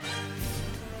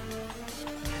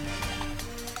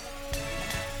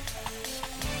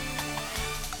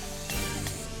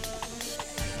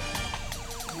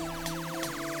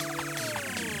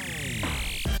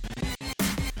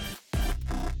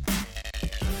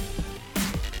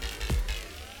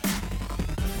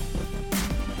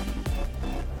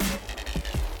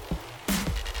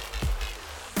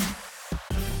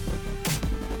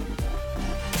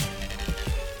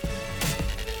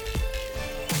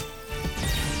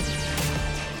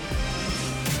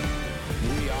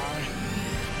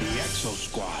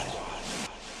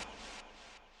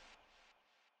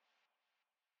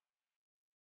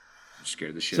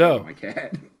scared the shit out of So my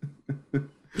cat.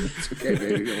 It's okay,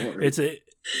 baby. Don't worry. it's a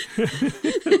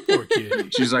poor kitty.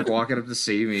 She's like walking up to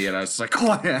see me, and I was like,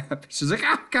 "Clap." She's like,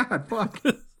 "Oh God, fuck."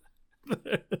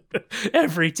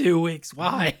 Every 2 weeks.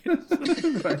 Why?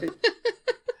 Right.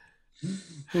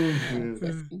 Oh, man.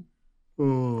 Interesting.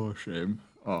 Oh, shame.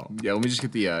 Yeah, let me just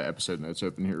get the episode notes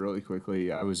open here really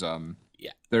quickly. I was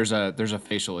Yeah. There's a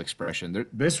facial expression.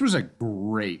 This was a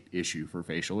great issue for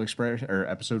facial expression, or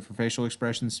episode for facial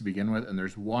expressions to begin with, and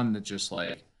there's one that just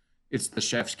like it's the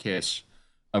chef's kiss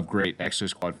of great Exo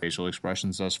Squad facial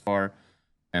expressions thus far.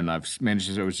 And I've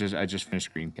managed to, I just finished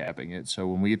screen capping it. So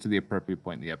when we get to the appropriate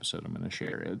point in the episode, I'm going to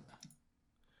share it.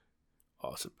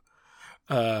 Awesome.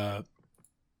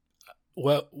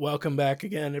 Well, welcome back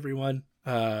again, everyone.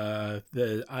 I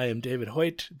am David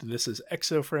Hoyt. This is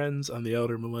Exo Friends on the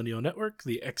Elder Millennial Network,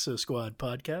 the Exo Squad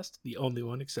podcast, the only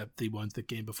one except the ones that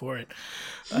came before it.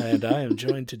 And I am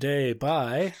joined today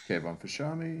by Kevin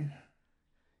Fashami.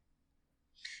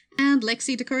 And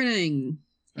Lexi DeCorning.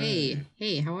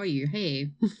 Hey, how are you?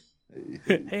 Hey.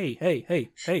 hey.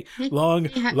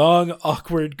 Long,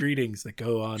 awkward greetings that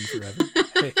go on forever.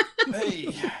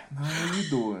 Hey, how are you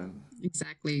doing?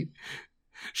 Exactly.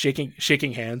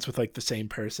 Shaking hands with like the same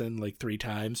person like 3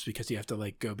 times because you have to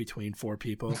like go between 4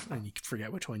 people and you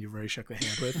forget which one you've already shook the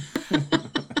hand with.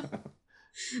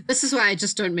 This is why I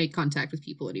just don't make contact with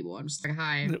people anymore. I'm just like,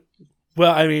 hi.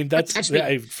 Well, I mean, that's Touch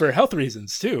me. for health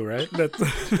reasons too, right? That's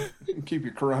Keep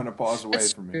your corona paws away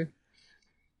That's from me. true.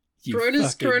 you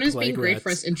Corona's fucking been plague great for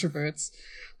rats. us introverts.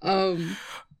 Oh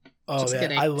Just man,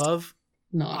 kidding. I love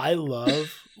No.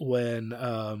 when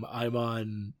I'm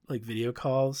on like video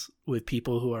calls with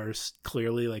people who are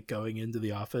clearly like going into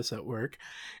the office at work,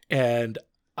 and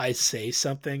I say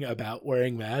something about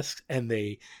wearing masks, and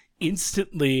they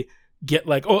instantly get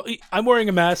like, "Oh, I'm wearing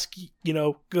a mask," you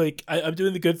know, like I'm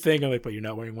doing the good thing. I'm like, "But you're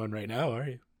not wearing one right now, are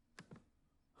you?"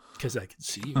 Because I can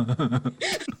see you.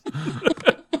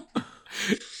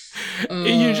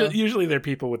 Usually they're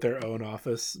people with their own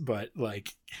office, but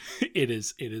like it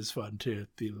is fun to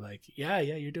be like, yeah,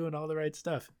 you're doing all the right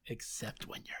stuff, except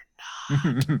when you're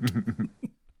not.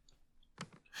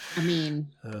 I mean,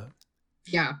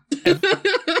 yeah.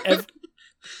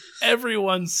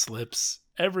 Everyone slips.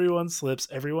 Everyone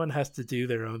has to do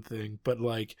their own thing, but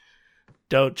like,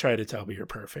 don't try to tell me you're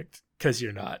perfect, because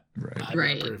you're not. Right. I'm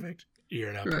Right. not perfect.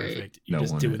 You're not Right. perfect. You're No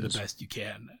just one doing is. the best you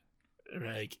can.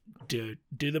 Like, do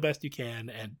the best you can,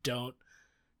 and don't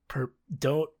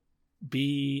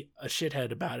be a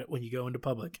shithead about it when you go into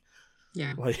public.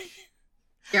 Yeah. Like,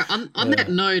 Yeah, on that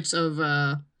note of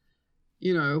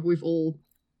we've all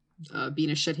been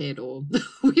a shithead, or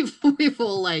we've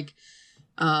all like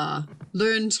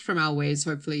learned from our ways,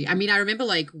 hopefully. I mean, I remember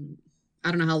like I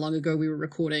don't know how long ago we were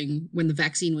recording when the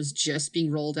vaccine was just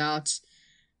being rolled out,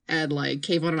 and like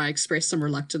Kayvon and I expressed some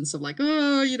reluctance of like,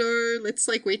 oh, let's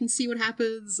like wait and see what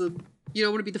happens, and you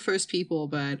don't want to be the first people,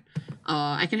 but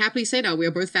I can happily say now we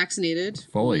are both vaccinated.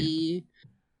 Fully.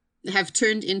 We have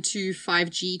turned into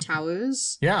 5G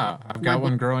towers. Yeah, I've got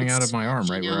one growing out of my arm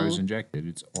right where I was Gmail. injected.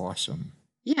 It's awesome.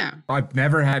 Yeah. I've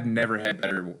never had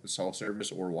better cell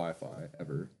service or Wi-Fi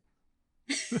ever.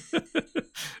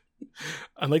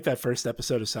 unlike that first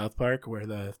episode of South Park where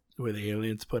the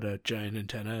aliens put a giant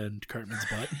antenna in Cartman's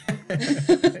butt.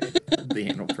 The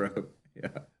anal probe. Yeah.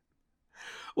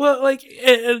 Well, like,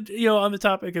 and, on the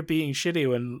topic of being shitty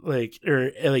when,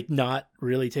 like not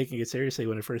really taking it seriously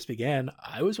when it first began,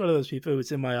 I was one of those people who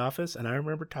was in my office, and I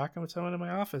remember talking with someone in my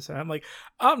office, and I'm like,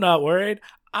 I'm not worried.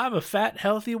 I'm a fat,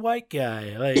 healthy white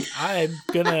guy. Like, I'm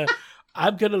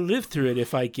gonna live through it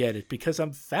if I get it, because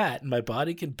I'm fat and my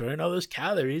body can burn all those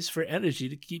calories for energy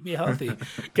to keep me healthy.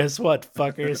 Guess what,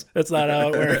 fuckers? That's not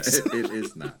how it works. It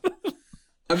is not.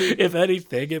 I mean, If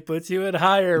anything, it puts you at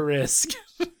higher risk.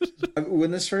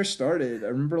 when this first started, I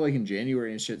remember like in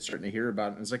January and shit starting to hear about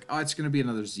it. And it's like, oh, it's going to be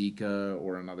another Zika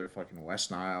or another fucking West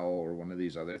Nile or one of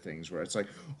these other things where it's like,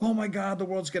 oh my God, the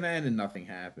world's going to end, and nothing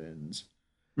happens.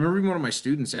 I remember even one of my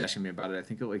students asking me about it. I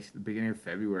think at like the beginning of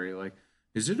February, like,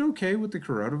 is it okay with the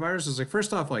coronavirus? I was like,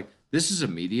 first off, like, this is a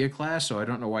media class, so I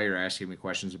don't know why you're asking me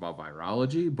questions about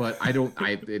virology, but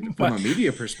from a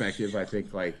media perspective, I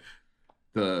think like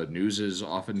the news is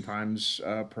oftentimes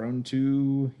prone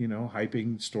to,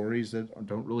 hyping stories that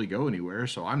don't really go anywhere,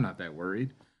 so I'm not that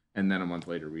worried. And then a month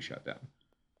later, we shut down.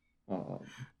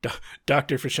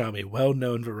 Dr. Fashami,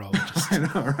 well-known virologist. I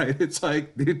know, right? It's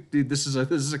like, dude, this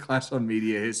is a class on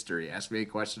media history. Ask me a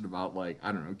question about, like,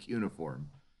 I don't know, cuneiform.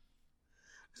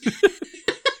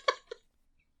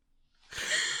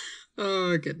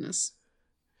 Oh goodness.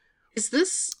 Is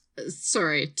this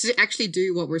sorry, to actually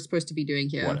do what we're supposed to be doing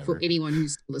here, Whatever. for anyone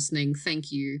who's listening,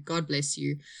 thank you. God bless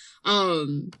you.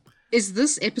 Is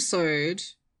this episode,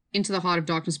 Into the Heart of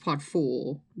Darkness Part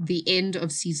 4, the end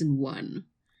of season 1?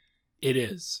 It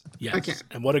is. Yes. Okay.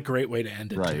 And what a great way to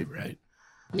end it, Right. too, right?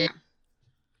 Yeah.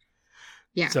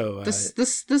 Yeah. So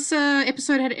This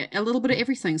episode had a little bit of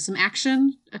everything. Some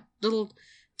action, a little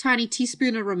tiny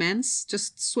teaspoon of romance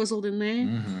just swizzled in there.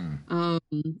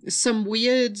 Mm-hmm. Some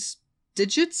weird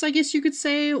digits, I guess you could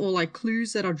say, or like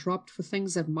clues that are dropped for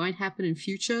things that might happen in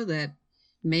future that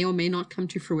may or may not come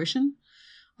to fruition.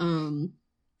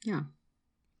 Yeah.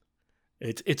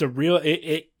 It's a real.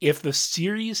 If the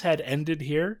series had ended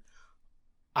here,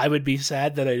 I would be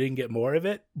sad that I didn't get more of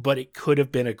it. But it could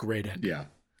have been a great ending.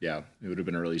 Yeah, it would have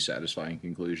been a really satisfying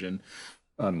conclusion,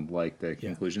 unlike the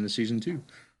conclusion of season 2.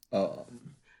 Well,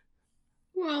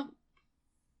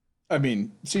 I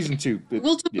mean, season 2.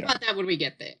 We'll talk about that when we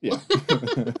get there. Yeah,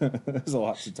 there's a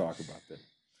lot to talk about there.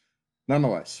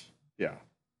 Nonetheless, yeah,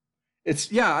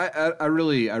 it's I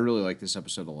really like this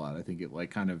episode a lot. I think it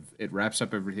it wraps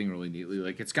up everything really neatly.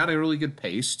 Like it's got a really good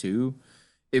pace too.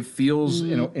 It feels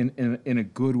in a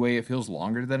good way. It feels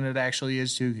longer than it actually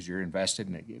is too, because you're invested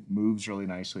and it moves really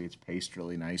nicely. It's paced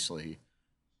really nicely.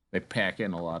 They pack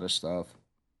in a lot of stuff.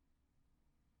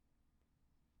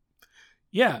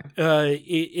 Yeah,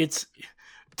 it's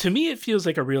to me it feels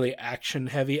like a really action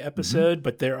heavy episode,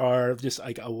 but there are just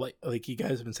like you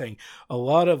guys have been saying, a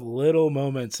lot of little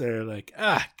moments that are like,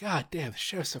 god damn, the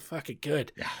show's so fucking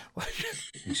good. Yeah,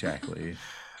 exactly.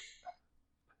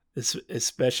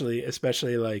 Especially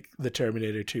like the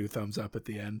Terminator 2 thumbs up at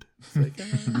the end. It's like,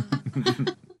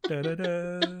 da, da,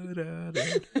 da,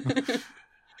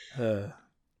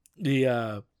 da,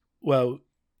 da. Well,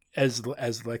 as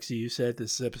Lexi, you said,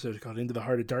 this episode is called Into the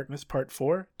Heart of Darkness Part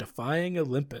 4, Defying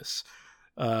Olympus.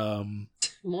 More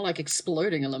like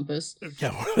exploding Olympus.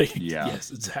 Yeah, more like,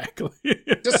 yes, exactly.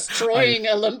 Destroying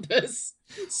Olympus.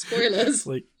 Spoilers.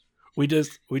 Like we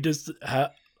just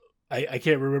I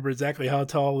can't remember exactly how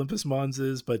tall Olympus Mons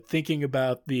is, but thinking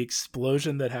about the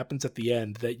explosion that happens at the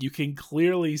end that you can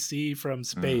clearly see from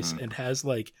space and has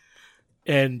like,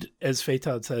 and as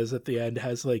Phaeton says at the end,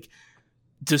 has like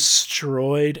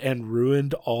destroyed and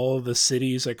ruined all the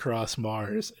cities across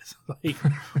Mars. It's like,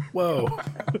 whoa.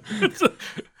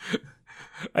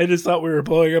 I just thought we were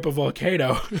blowing up a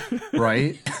volcano.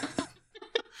 Right?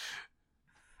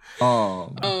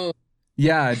 Oh.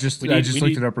 Yeah, I just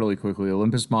looked it up really quickly.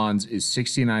 Olympus Mons is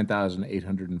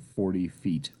 69,840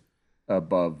 feet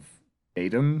above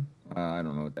Atom. I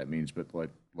don't know what that means, but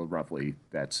like roughly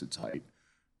that's its height.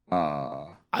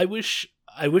 I wish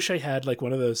I had like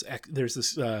one of those. There's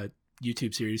this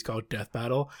YouTube series called Death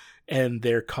Battle, and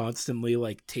they're constantly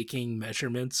like taking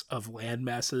measurements of land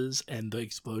masses and the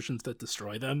explosions that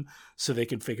destroy them, so they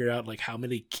can figure out like how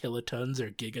many kilotons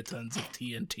or gigatons of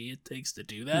TNT it takes to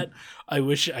do that. I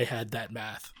wish I had that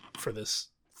math for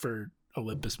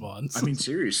Olympus Mons. I mean,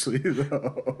 seriously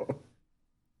though.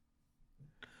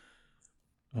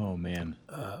 Oh man.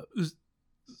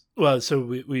 Well, so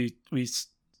we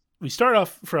start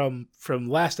off from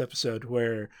last episode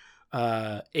where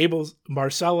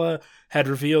Marcella had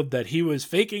revealed that he was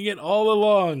faking it all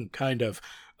along, kind of,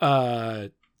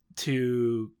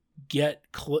 to get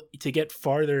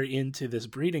farther into this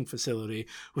breeding facility,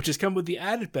 which has come with the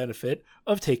added benefit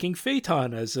of taking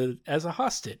Phaeton as a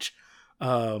hostage.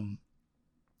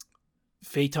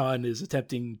 Phaeton is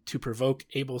attempting to provoke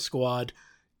Able Squad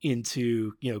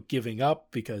into giving up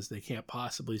because they can't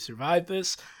possibly survive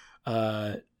this.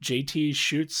 JT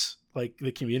shoots like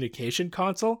the communication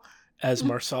console as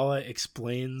Marcella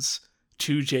explains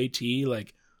to JT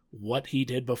like what he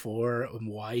did before and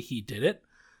why he did it,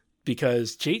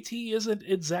 because JT isn't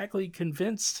exactly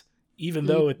convinced, even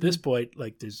though at this point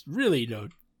like there's really no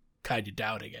kind of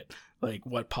doubting it, like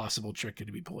what possible trick could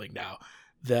he be pulling now,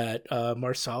 that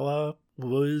Marcella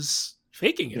was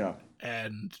faking it. Yeah.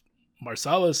 And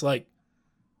Marcella's like,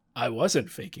 I wasn't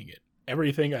faking it.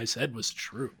 Everything I said was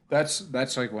true. That's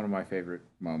like one of my favorite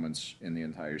moments in the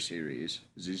entire series.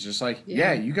 Is he's just like,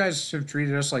 yeah, you guys have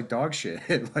treated us like dog shit.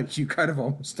 Like you kind of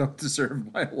almost don't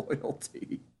deserve my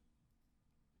loyalty.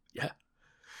 Yeah.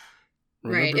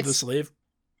 Remember the slave?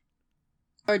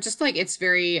 Or just like it's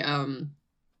very I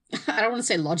don't want to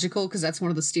say logical, because that's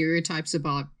one of the stereotypes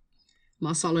about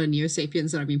Marcella and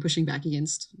Neo-Sapiens that I've been pushing back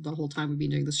against the whole time we've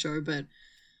been doing this show, but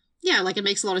yeah, like it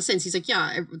makes a lot of sense. He's like,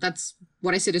 yeah, that's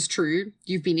what I said is true.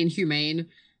 You've been inhumane,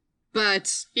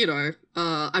 but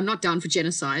I'm not down for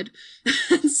genocide.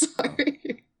 So,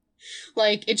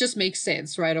 like, it just makes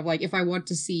sense, right? Of like, if I want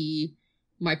to see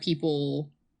my people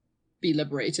be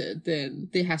liberated, then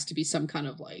there has to be some kind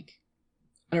of like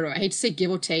I don't know, I hate to say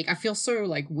give or take. I feel so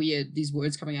like weird, these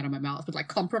words coming out of my mouth, but like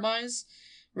compromise,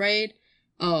 right?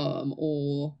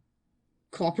 Or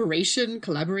cooperation,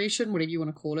 collaboration, whatever you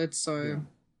want to call it. So Yeah.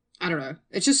 I don't know.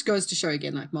 It just goes to show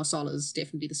again, like Marsala is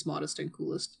definitely the smartest and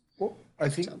coolest. Well, I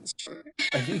think on the show.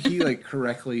 he like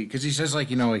correctly, because he says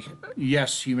like, you know, like,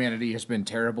 yes, humanity has been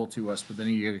terrible to us, but then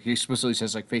he explicitly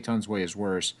says like Phaeton's way is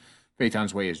worse.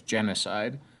 Phaeton's way is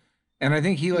genocide. And I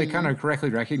think he like kind of correctly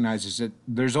recognizes that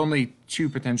there's only two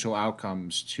potential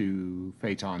outcomes to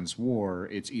Phaeton's war.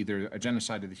 It's either a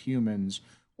genocide of the humans,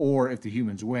 or if the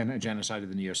humans win, a genocide of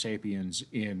the Neo-Sapiens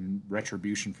in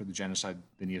retribution for the genocide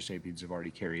the Neo-Sapiens have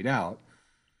already carried out.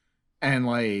 And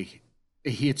like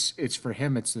it's for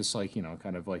him, it's this like, you know,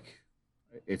 kind of like,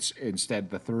 it's instead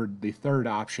the third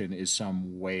option is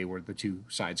some way where the two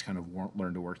sides kind of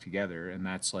learn to work together, and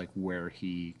that's like where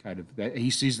he kind of, that he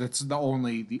sees that's the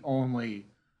only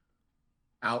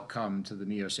outcome to the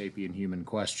Neo-Sapien human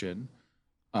question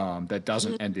that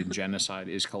doesn't end in genocide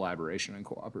is collaboration and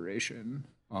cooperation,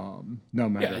 no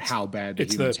matter how bad the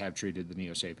humans have treated the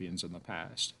Neo-Sapiens in the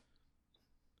past.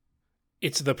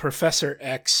 It's the Professor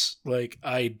X like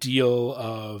ideal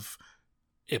of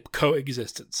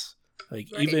coexistence. Like,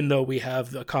 right. Even though we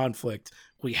have the conflict,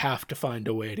 we have to find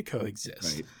a way to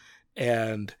coexist. Right.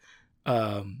 And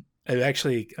I'm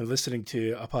listening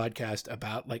to a podcast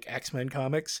about like X-Men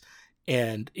comics,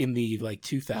 and in the like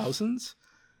 2000s,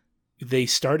 they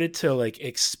started to like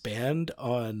expand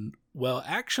on, well,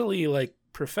 actually, like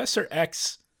Professor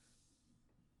X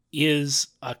is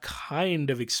a kind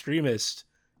of extremist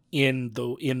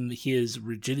in his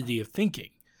rigidity of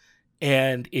thinking,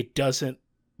 and it doesn't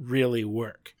really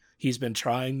work. He's been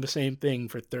trying the same thing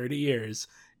for 30 years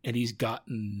and he's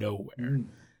gotten nowhere.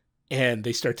 And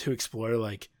they start to explore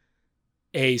like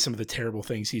some of the terrible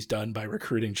things he's done by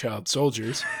recruiting child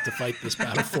soldiers to fight this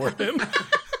battle for him.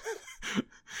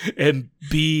 And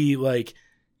B, like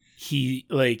he's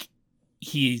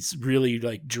really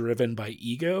like driven by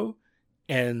ego.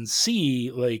 And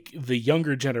C, like the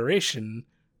younger generation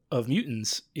of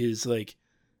mutants is like,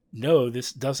 no,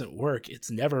 this doesn't work.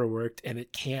 It's never worked, and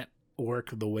it can't work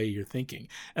the way you're thinking.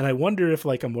 And I wonder if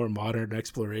like a more modern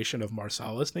exploration of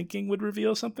Marsala's thinking would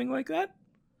reveal something like that.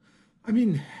 I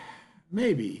mean,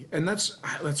 maybe. And that's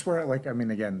where, like, I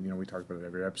mean, again, you know, we talk about it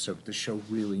every episode, but the show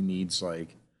really needs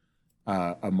like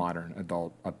a modern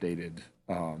adult updated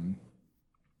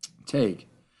take.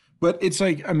 But it's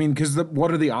like, I mean, because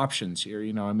what are the options here?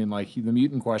 You know, I mean, like the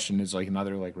mutant question is like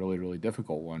another like really, really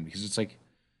difficult one, because it's like,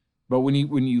 but when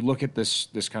you look at this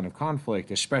kind of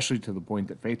conflict, especially to the point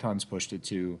that Phaeton's pushed it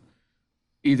to,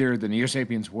 either the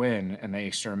Neo-Sapiens win and they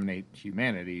exterminate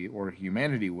humanity, or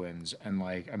humanity wins. And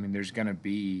like, I mean, there's gonna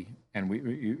be, and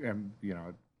you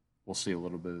know, we'll see a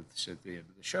little bit of this at the end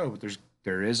of the show, but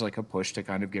there is like a push to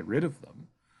kind of get rid of them.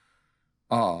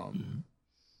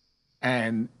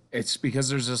 And it's because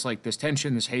there's this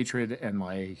tension, this hatred, and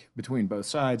like between both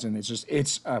sides, and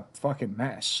it's a fucking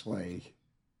mess. Like,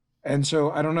 and so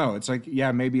I don't know. It's like,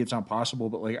 yeah, maybe it's not possible,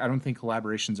 but like I don't think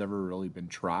collaboration's ever really been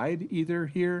tried either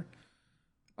here.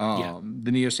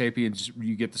 The Neo-Sapiens,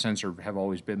 you get the sense, have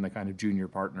always been the kind of junior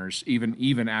partners,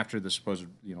 even after the supposed,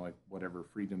 you know, like whatever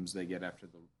freedoms they get after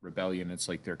the rebellion. It's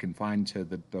like they're confined to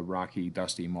the rocky,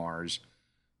 dusty Mars.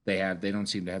 They don't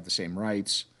seem to have the same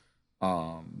rights.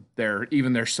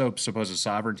 Their supposed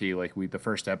sovereignty, like the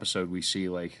first episode we see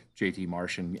like JT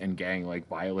Marsh and gang like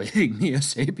violating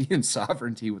Neo-Sapien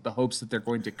sovereignty with the hopes that they're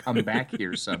going to come back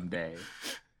here someday.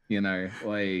 You know,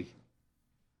 like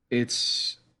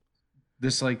it's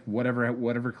this like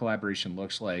whatever collaboration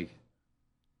looks like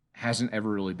hasn't ever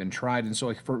really been tried. And so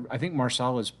like I think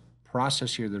Marsala's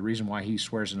process here, the reason why he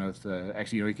swears an oath to,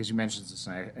 actually, you know, because he mentions this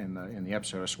in the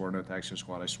episode, I swore an oath to Exo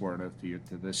Squad, I swore an oath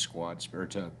to this squad, or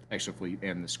to Exofleet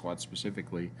and this squad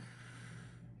specifically.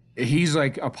 He's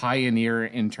like a pioneer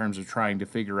in terms of trying to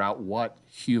figure out what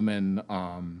human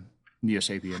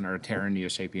Neo-Sapien or Terran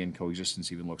Neo-Sapien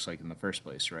coexistence even looks like in the first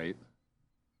place, right?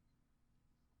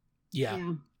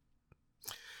 Yeah.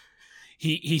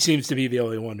 He seems to be the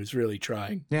only one who's really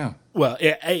trying. Yeah. Well,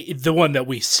 the one that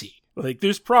we see. Like,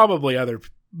 there's probably other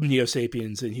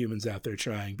Neo-Sapiens and humans out there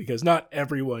trying, because not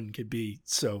everyone could be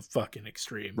so fucking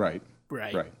extreme. Right.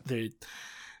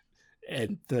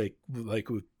 And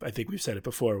I think we've said it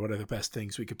before, one of the best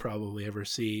things we could probably ever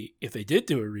see if they did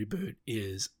do a reboot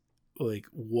is like,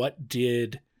 what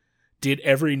did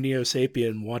every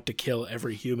Neo-Sapien want to kill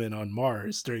every human on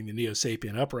Mars during the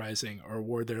Neo-Sapien uprising, or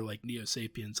were there like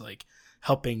Neo-Sapiens like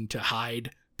helping to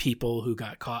hide people who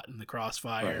got caught in the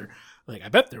crossfire? Right. Like, I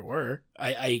bet there were.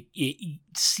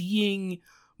 Seeing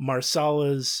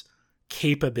Marsala's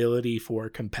capability for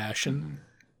compassion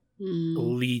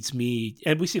leads me,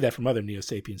 and we see that from other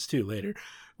Neo-Sapiens too later,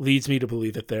 leads me to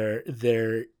believe that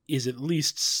there is at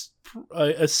least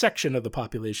a section of the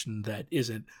population that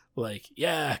isn't like,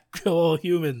 yeah, kill all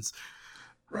humans.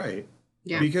 Right.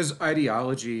 Yeah. Because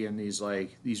ideology and these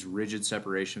rigid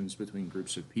separations between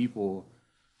groups of people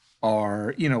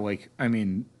are, I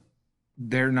mean,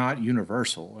 they're not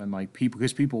universal, and like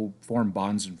because people form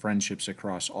bonds and friendships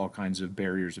across all kinds of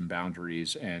barriers and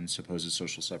boundaries and supposed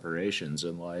social separations,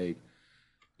 and I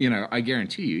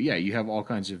guarantee you, yeah, you have all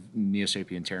kinds of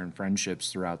Neo-Sapien Terran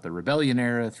friendships throughout the Rebellion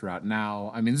era, throughout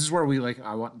now. I mean, this is where we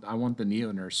I want the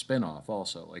Neo Nurse spinoff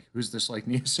also. Like, who's this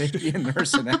Neo-Sapien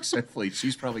nurse in Exofleet?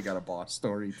 She's probably got a boss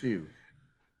story too.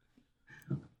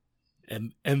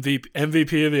 And MVP of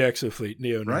the Exofleet,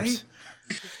 Neo Nurse.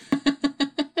 Right?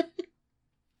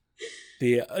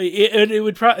 It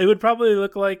would probably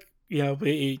look like,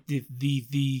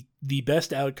 the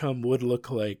best outcome would look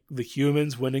like the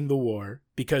humans winning the war,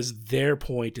 because their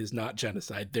point is not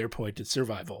genocide, their point is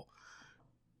survival.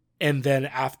 And then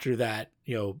after that,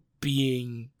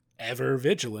 being ever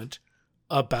vigilant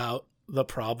about the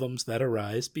problems that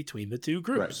arise between the two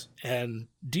groups, right, and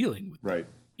dealing with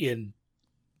them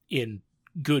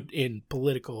in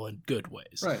political and good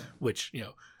ways. Right. Which,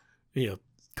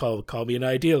 call me an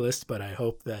idealist, but I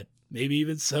hope that maybe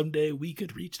even someday we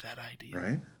could reach that idea.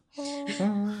 Right.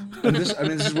 And this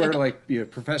is where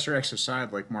Professor X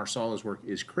aside, Marsala's work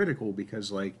is critical,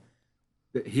 because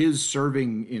his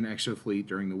serving in Exofleet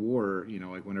during the war,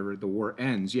 whenever the war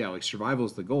ends, survival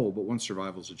is the goal, but once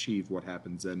survival is achieved, what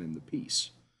happens then in the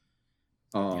peace?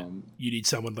 You need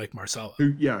someone like Marsala,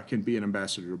 who can be an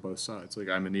ambassador to both sides.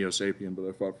 I'm a Neo-Sapien, but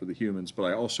I fought for the humans, but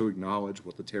I also acknowledge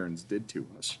what the Terrans did to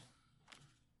us.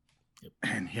 Yep.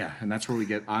 And that's where we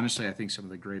get, honestly, I think some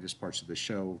of the greatest parts of the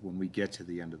show when we get to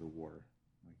the end of the war.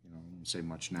 I won't say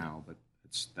much now, but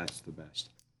that's the best.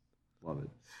 Love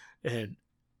it.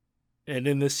 And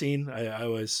in this scene, I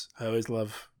always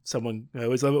love it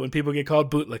when people get called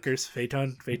bootlickers.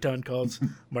 Phaeton calls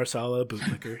Marsala a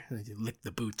bootlicker. You lick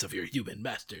the boots of your human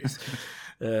masters.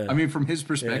 From his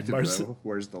perspective, though,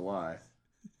 where's the lie?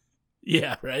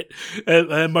 Yeah, right.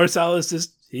 And Marsala's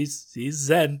just he's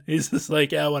zen. He's just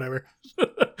like, yeah, whatever.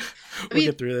 We'll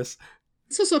get through this.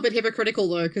 It's also a bit hypocritical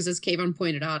though, because as Kayvon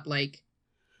pointed out,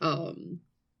 oh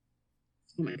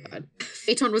my god,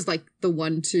 Phaeton was the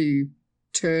one to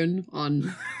turn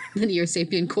on the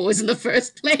Neo-Sapien cause in the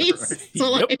first place. Right.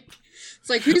 So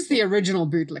it's who's the original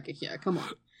bootlicker here? Come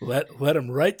on. Let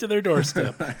them right to their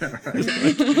doorstep.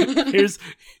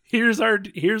 Here's our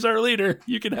leader.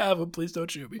 You can have him. Please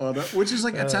don't shoot me. Which is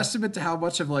a testament to how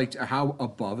much of how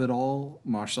above it all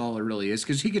Marsala really is,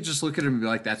 because he could just look at him and be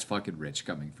like, "That's fucking rich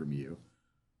coming from you."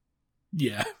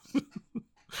 Yeah.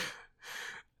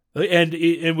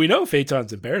 and we know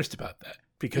Phaeton's embarrassed about that,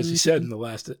 because he said in the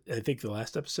last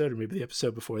episode, or maybe the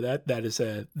episode before that, that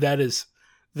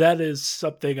is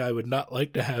something I would not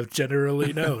like to have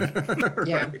generally known.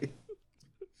 Yeah.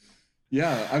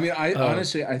 Yeah. I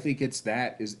honestly, I think it's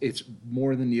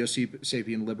more than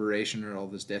Neo-Sapien liberation or all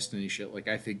this destiny shit.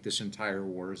 I think this entire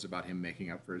war is about him making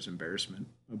up for his embarrassment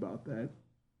about that.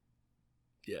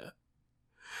 Yeah.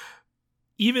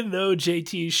 Even though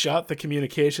JT shot the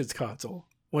communications console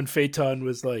when Phaeton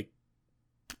was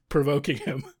provoking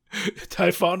him,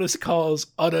 Typhonus calls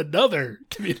on another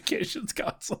communications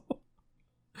console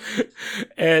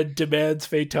and demands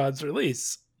Phaeton's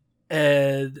release.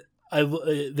 And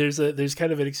there's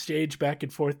kind of an exchange back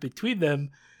and forth between them,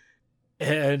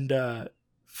 and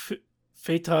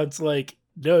Phaeton's like,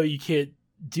 "No, you can't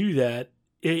do that."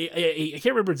 I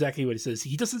can't remember exactly what he says.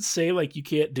 He doesn't say you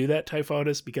can't do that,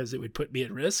 Typhonus, because it would put me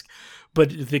at risk.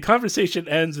 But the conversation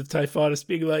ends with Typhonus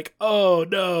being like, "Oh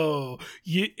no,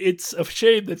 it's a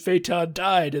shame that Phaeton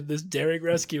died in this daring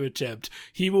rescue attempt.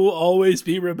 He will always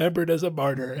be remembered as a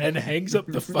martyr," and hangs up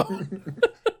the phone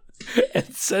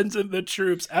and sends in the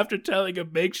troops after telling him,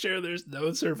 "Make sure there's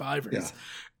no survivors."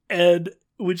 Yeah. And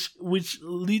which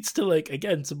leads to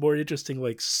again, some more interesting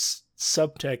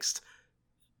subtext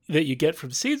that you get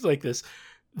from scenes like this.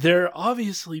 There are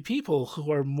obviously people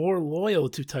who are more loyal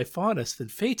to Typhonus than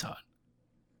Phaeton.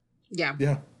 Yeah.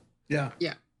 Yeah. Yeah.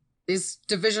 Yeah. There's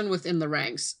division within the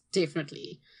ranks,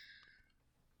 definitely.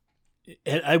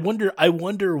 And I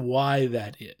wonder why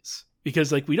that is.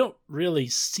 Because we don't really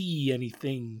see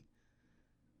anything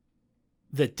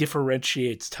that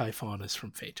differentiates Typhonus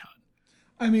from Phaeton.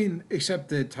 Except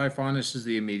that Typhonus is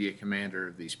the immediate commander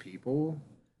of these people.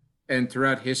 And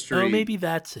throughout history, maybe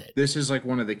that's it. This is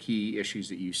one of the key issues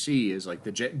that you see is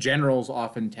the generals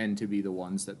often tend to be the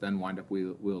ones that then wind up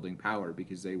wielding power,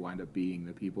 because they wind up being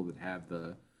the people that have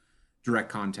the direct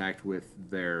contact with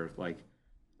their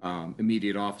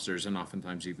immediate officers and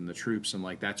oftentimes even the troops, and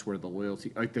like that's where the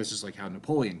loyalty, like this is like how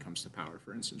Napoleon comes to power,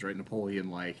 for instance, right? Napoleon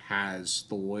like has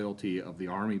the loyalty of the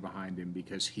army behind him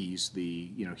because he's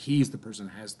the, you know, he's the person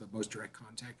that has the most direct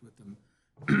contact with them,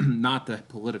 not the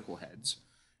political heads.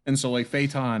 And so like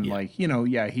Phaeton, Yeah. like, you know,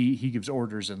 yeah, he gives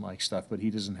orders and like stuff, but he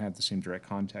doesn't have the same direct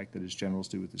contact that his generals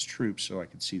do with his troops. So I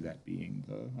could see that being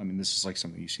the, I mean, this is like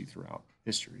something you see throughout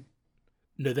history.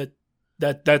 No,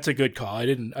 that's a good call. I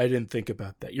didn't think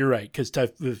about that. You're right, because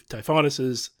Typhonus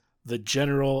is the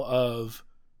general of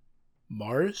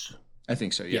Mars, I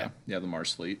think so. Yeah. Yeah. The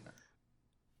Mars fleet.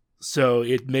 so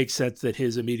it makes sense that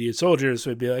his immediate soldiers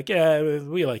would be like, yeah,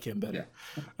 we like him better.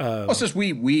 Well, it's just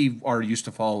we are used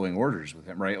to following orders with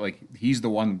him, right? Like he's the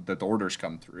one that the orders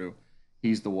come through.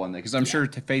 He's the one that, because I'm sure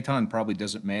Phaeton probably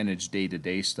doesn't manage day to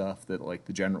day stuff that like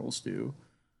the generals do,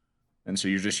 and so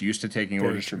you're just used to taking Very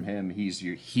orders true. from him. He's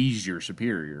your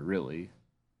superior, really.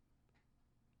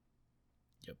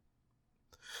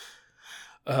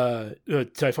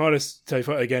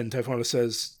 Typhonus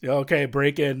says, okay,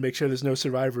 break in, make sure there's no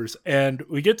survivors. And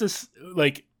we get this,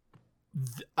 like,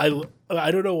 I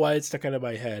don't know why it stuck out of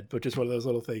my head, but just one of those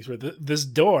little things where this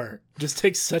door just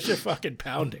takes such a fucking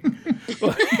pounding.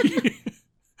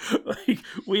 like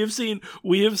we have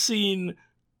seen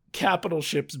capital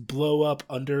ships blow up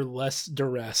under less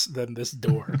duress than this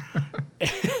door.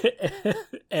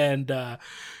 And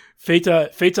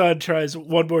Phaeton tries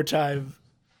one more time,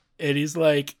 and he's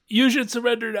like, "You should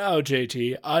surrender now,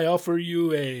 JT. I offer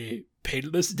you a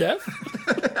painless death."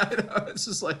 I know, it's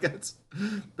just like that's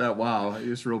that. Wow,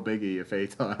 it's real biggie of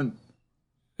Phaeton.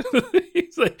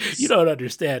 He's like, "You don't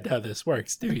understand how this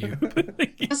works, do you?"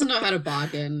 He doesn't know how to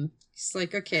bargain. He's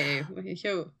like, okay,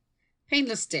 yo,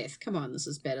 painless death. Come on, this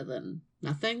is better than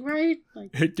nothing, right?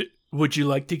 Like, Would you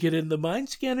like to get in the mind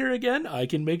scanner again? I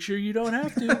can make sure you don't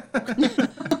have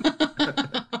to.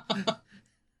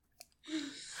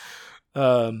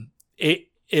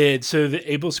 And so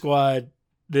the Able Squad,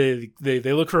 they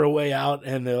look for a way out,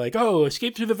 and they're like, "Oh,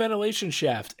 escape through the ventilation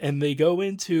shaft," and they go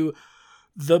into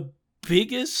the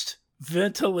biggest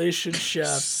ventilation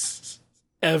shaft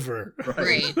ever.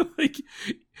 Right. Like,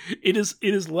 it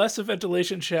is less a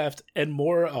ventilation shaft and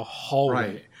more a hallway,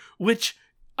 Right. which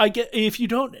I get. If you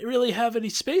don't really have any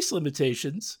space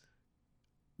limitations,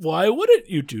 why wouldn't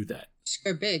you do that? just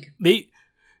go big.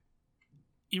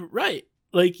 You're right.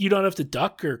 Like, you don't have to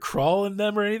duck or crawl in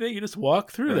them or anything. You just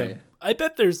walk through Right. them. I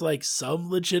bet there's like some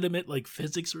legitimate like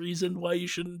physics reason why you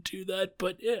shouldn't do that,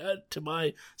 but yeah, to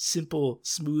my simple,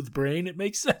 smooth brain, it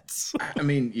makes sense. I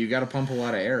mean, you got to pump a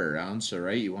lot of air around, so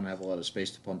right, you want to have a lot of space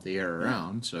to pump the air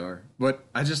around. So, but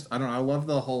I don't know. I love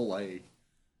the whole like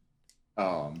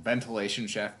ventilation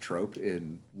shaft trope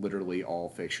in literally all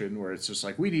fiction, where it's just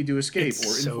like we need to escape It's or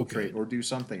so infiltrate good. or do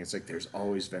something. It's like there's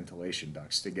always ventilation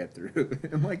ducts to get through.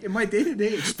 And like in my day to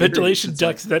day Ventilation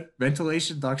ducts that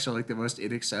ventilation ducts are like the most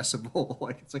inaccessible.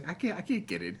 Like it's like I can't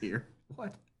get in here.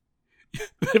 What?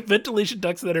 ventilation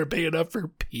ducts that are big enough for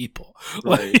people.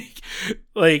 Right.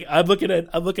 Like I'm looking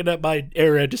at my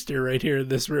air register right here in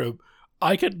this room.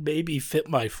 I could maybe fit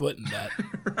my foot in that.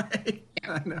 Right.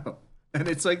 I know. And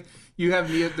it's like you have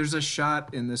there's a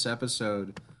shot in this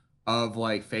episode of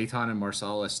like Phaeton and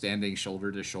Marcellus standing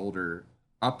shoulder to shoulder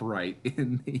upright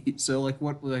in the, so like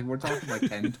what, like we're talking like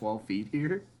 10 12 feet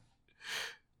here.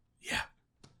 Yeah.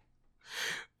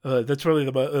 That's really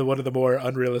one of the more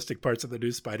unrealistic parts of the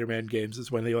new Spider-Man games is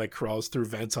when he like crawls through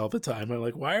vents all the time. I'm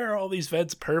like, why are all these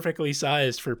vents perfectly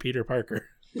sized for Peter Parker?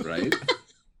 Right.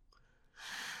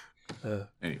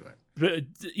 Anyway, But,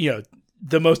 you know,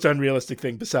 the most unrealistic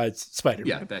thing besides Spider-Man.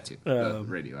 yeah, that too. The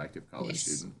radioactive college Yes.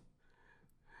 student.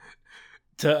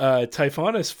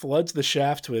 Typhonus floods the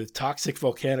shaft with toxic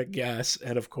volcanic gas,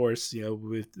 and of course, you know,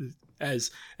 with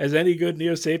as any good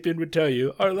Neo Sapien would tell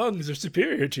you, our lungs are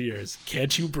superior to yours.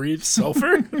 Can't you breathe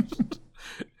sulfur?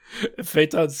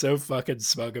 Phaeton's so fucking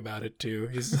smug about it too.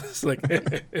 He's just like,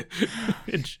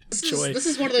 enjoy. This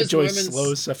is one of those enjoy moments.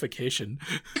 slow suffocation.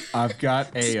 I've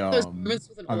got a Those moments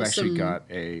with an I've actually awesome- got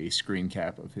a screen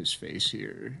cap of his face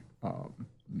here. Let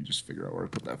me just figure out where to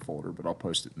put that folder, but I'll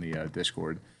post it in the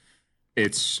Discord.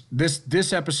 It's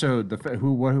this episode.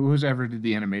 Who's ever did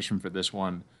the animation for this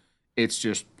one? It's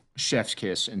just chef's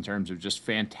kiss in terms of just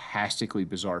fantastically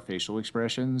bizarre facial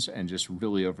expressions and just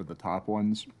really over the top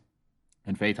ones.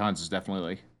 And Phaeton's is definitely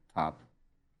like top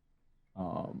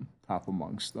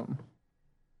amongst them.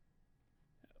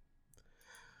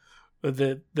 But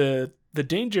the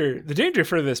danger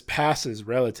for this passes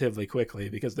relatively quickly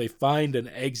because they find an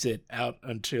exit out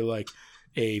onto like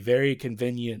a very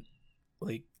convenient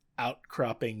like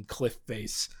outcropping cliff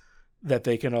face that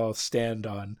they can all stand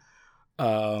on.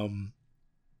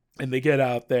 And they get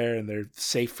out there and they're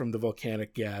safe from the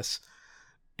volcanic gas.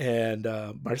 And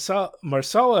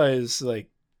Marsala is like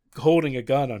holding a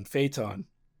gun on Phaeton.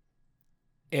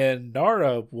 And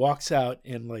Nara walks out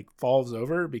and like falls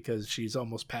over because she's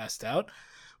almost passed out,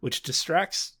 which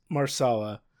distracts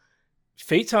Marsala.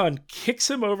 Phaeton kicks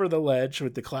him over the ledge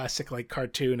with the classic like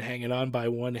cartoon hanging on by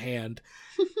one hand.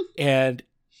 And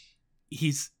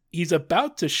he's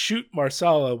about to shoot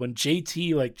Marsala when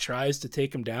JT like tries to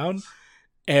take him down.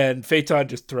 And Phaeton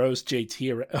just throws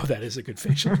JT around. Oh, that is a good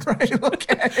facial. Right,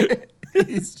 okay.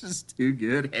 He's just too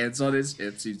good. Hands on his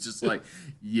hips. He's just like,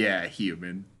 yeah,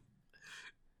 human.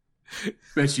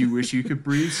 Bet you wish you could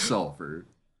breathe sulfur.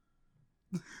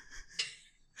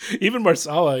 Even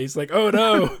Marsala, he's like, oh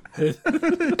no.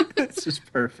 It's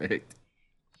just perfect.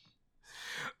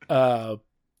 The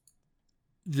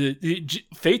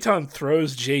Phaeton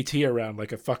throws JT around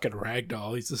like a fucking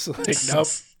ragdoll. He's just like,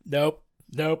 nope.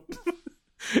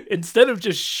 Instead of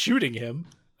just shooting him,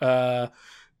 so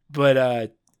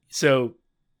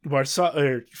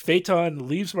Phaeton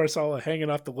leaves Marsala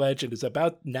hanging off the ledge and is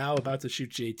about to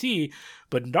shoot JT,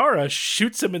 but Nara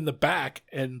shoots him in the back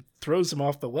and throws him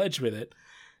off the ledge with it,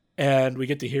 and we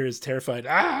get to hear his terrified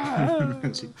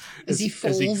as he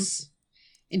falls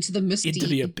into the misty, into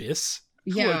the abyss.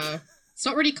 Yeah. Like, it's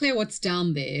not really clear what's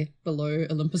down there below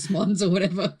Olympus Mons or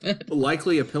whatever. But...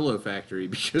 likely a pillow factory,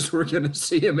 because we're going to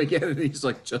see him again and he's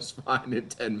like just fine in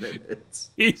 10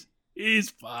 minutes. He's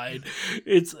fine.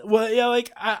 It's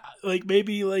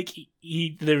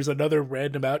maybe there's another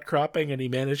random outcropping and he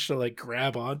managed to like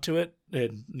grab onto it,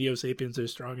 and Neo Sapiens are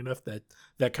strong enough that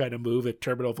kind of move at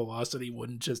terminal velocity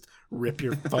wouldn't just rip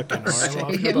your fucking arm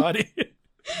off your body.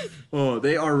 Oh,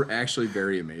 they are actually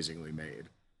very amazingly made,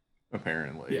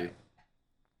 apparently. Yeah.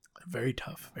 Very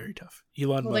tough.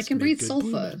 Elon Musk they can breathe good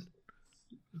sulfur.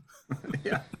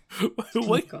 Yeah.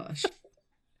 Oh gosh.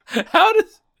 How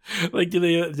does do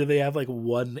they have like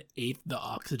 1/8 the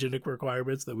oxygen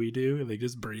requirements that we do, and they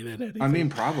just breathe in anything? I mean,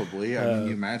 probably. I mean,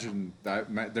 you imagine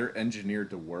that they're engineered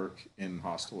to work in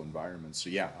hostile environments. So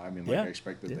yeah, I mean, I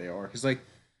expect that they are, because like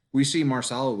we see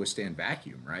Marsala withstand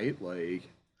vacuum, right? Like,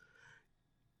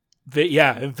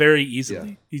 very easily.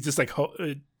 Yeah. He just like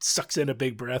sucks in a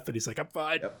big breath, and he's like, "I'm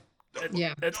fine.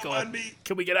 Yep. Let's go.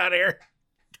 Can we get out of here?"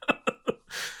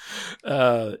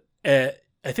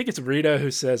 I think it's Rita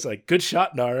who says like, "Good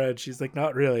shot, Nara," and she's like,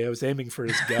 "Not really. I was aiming for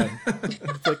his gun."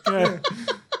 It's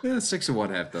like, 6 of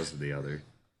one, half dozen the other.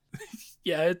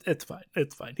 Yeah, it's fine.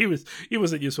 It's fine. He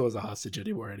wasn't useful as a hostage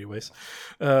anymore, anyways.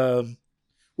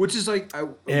 Which is like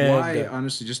why,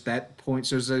 honestly, just that point.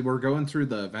 So as we're going through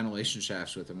the ventilation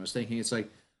shafts with him, I was thinking it's like,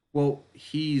 well,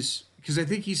 because I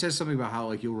think he says something about how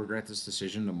like you'll regret this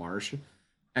decision to Marsh,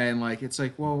 and like it's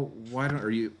like, well, why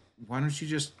don't you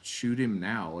just shoot him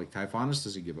now? Like Typhonus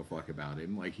doesn't give a fuck about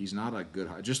him. Like he's not a good.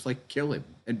 Just like kill him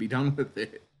and be done with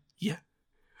it. Yeah.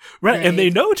 Right, and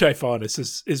they know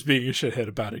Typhonus is being a shithead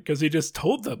about it because he just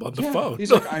told them on the phone.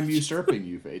 He's like, I'm usurping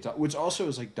you, Phaeton, which also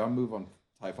is like dumb move on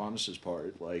Typhonus's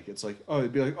part. Like it's like, oh,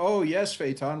 it'd be like, oh yes,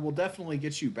 Phaeton, we'll definitely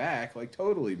get you back, like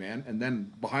totally, man. And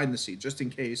then behind the scenes, just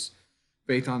in case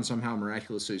Phaeton somehow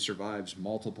miraculously survives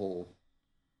multiple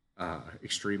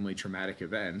extremely traumatic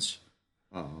events,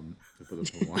 to put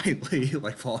it politely,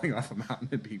 like falling off a mountain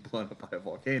and being blown up by a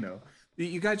volcano.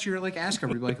 You got your like ass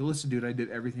covered. Like, listen, dude, I did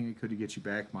everything I could to get you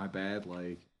back. My bad.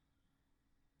 Like,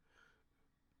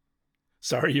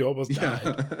 sorry, you almost died.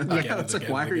 Yeah, it's like,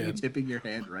 why are you tipping your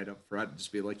hand right up front and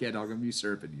just be like, yeah, dog, I'm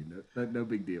usurping you. No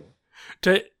big deal.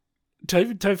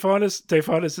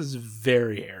 Typhonus is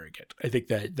very arrogant. I think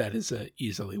that is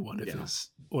easily one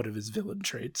of his villain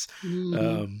traits.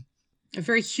 A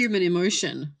very human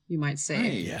emotion, you might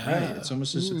say. Right. It's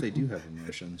almost as if they do have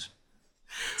emotions.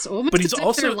 It's almost as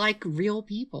if they're like real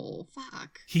people.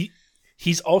 Fuck.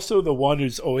 He's also the one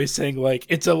who's always saying like,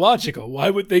 it's illogical. Why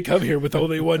would they come here with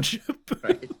only one ship?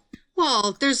 Right.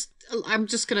 Well, I'm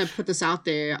just going to put this out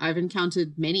there. I've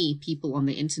encountered many people on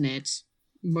the internet,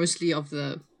 mostly of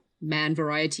the man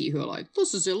variety, who are like,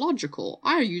 this is illogical.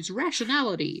 I use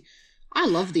rationality. I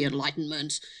love the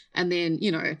Enlightenment. And then,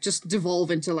 just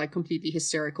devolve into like completely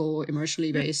hysterical,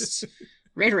 emotionally based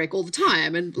rhetoric all the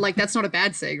time. And like, that's not a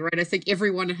bad thing, right? I think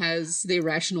everyone has their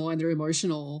rational and their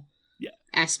emotional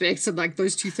aspects, and like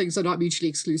those two things are not mutually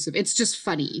exclusive. It's just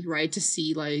funny, right? To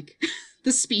see like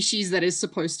the species that is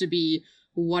supposed to be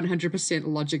 100%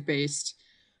 logic based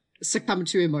succumb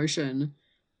to emotion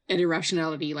and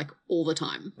irrationality like all the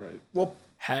time. Right. Well,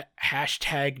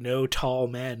 hashtag no tall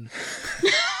men.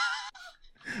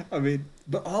 I mean,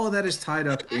 but all of that is tied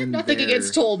up in nothing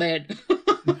against tall men.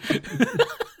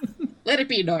 Let it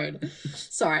be known.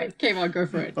 Sorry, came on, go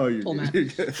for it. Oh, you're Pull good. man. You're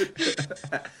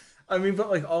good. I mean, but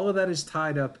like all of that is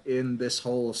tied up in this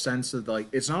whole sense of like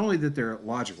it's not only that they're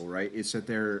logical, right? It's that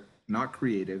they're not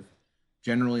creative,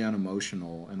 generally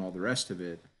unemotional, and all the rest of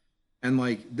it. And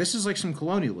like this is like some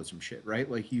colonialism shit, right?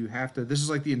 Like you have to. This is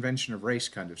like the invention of race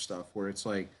kind of stuff, where it's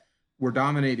like we're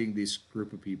dominating this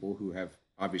group of people who have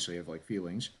obviously have like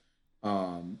feelings,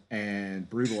 and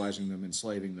brutalizing them,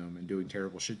 enslaving them, and doing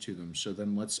terrible shit to them. So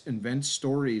then let's invent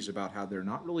stories about how they're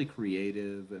not really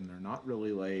creative and they're not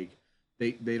really like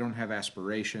they don't have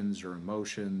aspirations or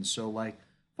emotions. So like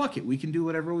fuck it, we can do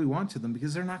whatever we want to them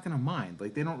because they're not gonna mind.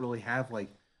 Like they don't really have like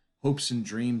hopes and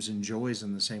dreams and joys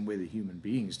in the same way that human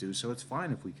beings do. So it's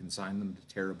fine if we consign them to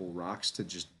terrible rocks to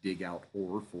just dig out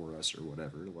ore for us or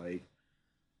whatever. Like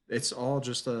it's all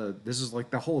just a this is like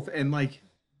the whole and like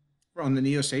on the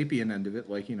Neo Sapien end of it,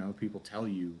 like, you know, people tell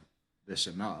you this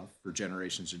enough for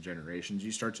generations and generations,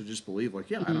 you start to just believe, like,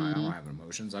 yeah, I don't have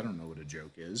emotions. I don't know what a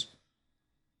joke is.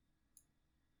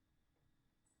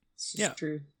 It's Yeah.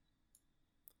 true.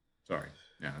 Sorry.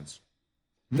 Yeah, it's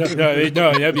No.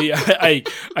 I mean,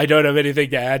 I don't have anything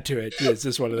to add to it. It's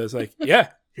just one of those like, yeah,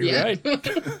 you're Yeah. right.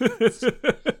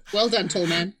 Well done, tall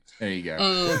man. there you go.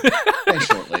 Oh,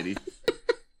 Short lady.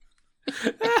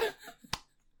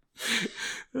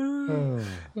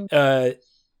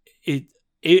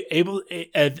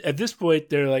 At this point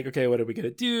they're like, okay, what are we gonna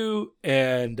do?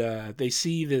 And they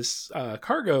see this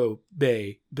cargo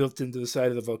bay built into the side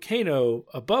of the volcano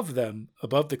above them,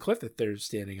 above the cliff that they're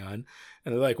standing on,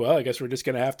 and they're like, well, I guess we're just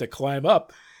gonna have to climb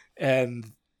up.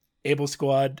 And Able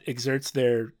Squad exerts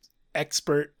their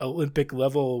expert Olympic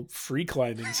level free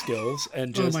climbing skills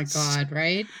and oh just my god,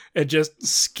 right? and just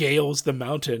scales the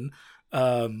mountain.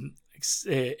 And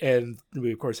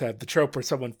we of course have the trope where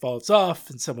someone falls off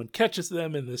and someone catches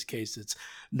them. In this case, it's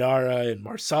Nara and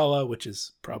Marsala, which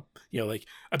is like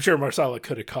I'm sure Marsala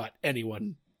could have caught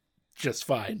anyone just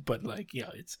fine, but like, you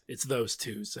know, it's those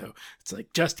two, so it's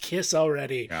like just kiss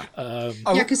already. Yeah.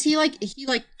 Yeah, because he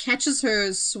catches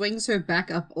her, swings her back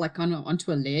up like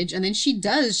onto a ledge, and then she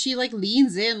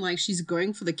leans in like she's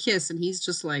going for the kiss, and he's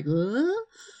just like,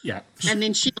 Yeah. and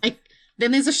then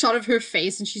then there's a shot of her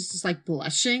face, and she's just like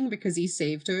blushing because he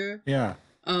saved her. Yeah.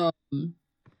 I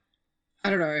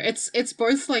don't know. It's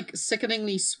both like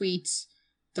sickeningly sweet,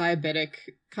 diabetic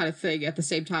kind of thing at the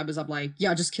same time as I'm like,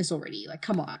 yeah, just kiss already. Like,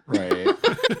 come on. Right.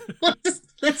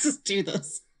 let's just do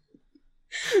this.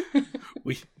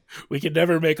 We can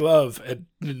never make love, and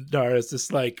Nara's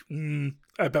just like,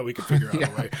 I bet we could figure out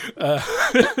a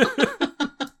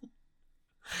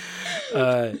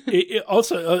way. It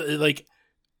also like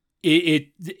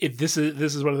this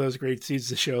is one of those great scenes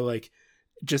to show like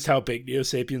just how big Neo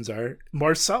Sapiens are.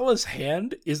 Marsala's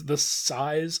hand is the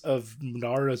size of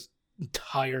Nara's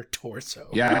entire torso.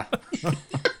 Yeah.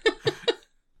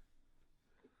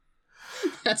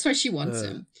 That's why she wants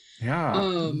him.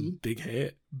 Yeah. Big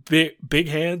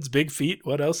hands, big feet.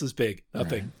 What else is big?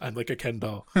 Nothing. I'm like a Ken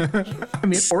doll. I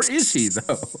mean, or is he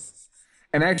though?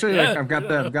 And actually, Yeah, like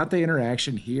I've got the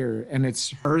interaction here, and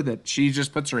it's her that she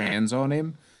just puts her hands on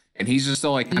him, and he's just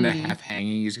still like kind of half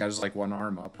hanging. He's got his like one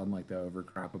arm up on like the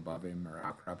overcrop above him or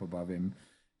outcrop above him,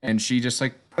 and she just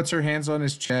like puts her hands on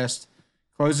his chest,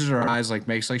 closes her eyes, like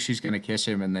makes like she's gonna kiss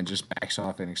him, and then just backs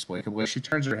off inexplicably. She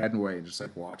turns her head away and just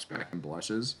like walks back and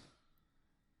blushes.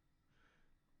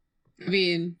 I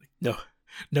mean, No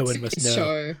one must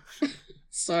know.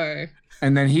 So.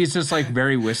 And then he's just like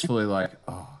very wistfully like,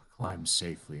 "Oh, climb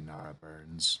safely, Nara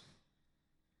Burns."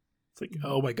 It's like,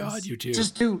 oh my god, you two.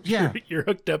 Just do, yeah. You're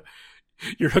hooked up.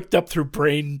 You're hooked up through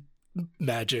brain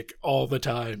magic all the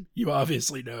time. You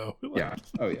obviously know. Like, Yeah.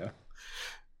 Oh yeah.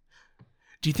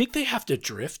 do you think they have to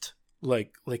drift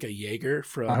like a Jaeger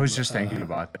from? I was just thinking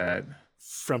about that.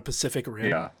 From Pacific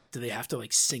Rim. Yeah. Do they have to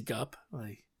like sync up?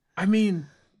 Like, I mean,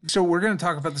 so we're going to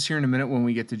talk about this here in a minute when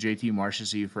we get to JT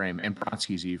Marsh's E-frame and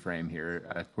Brodsky's E-frame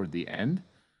here toward the end.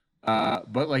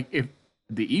 But like, if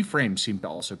the E-frames seem to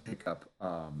also pick up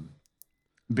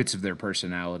bits of their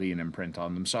personality and imprint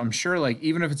on them, so I'm sure like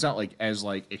even if it's not like as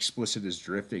like explicit as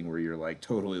drifting, where you're like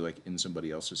totally like in somebody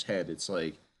else's head, it's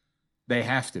like they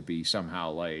have to be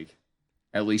somehow like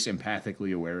at least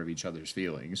empathically aware of each other's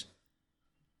feelings.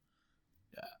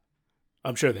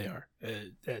 I'm sure they are.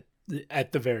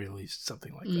 At the very least,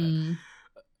 something like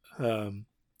that.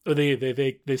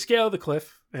 They scale the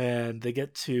cliff and they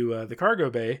get to the cargo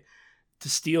bay to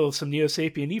steal some Neo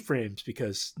Sapien E-frames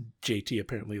because JT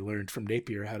apparently learned from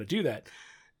Napier how to do that.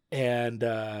 And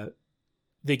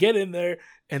they get in there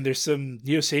and there's some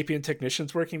Neo Sapien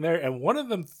technicians working there, and one of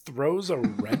them throws a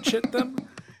wrench at them,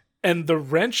 and the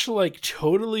wrench like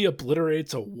totally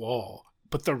obliterates a wall.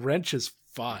 but the wrench is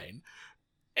fine.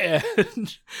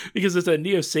 And because it's a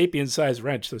Neo-Sapien sized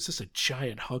wrench, so it's just a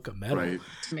giant hunk of metal. Right.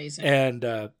 It's amazing.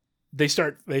 And they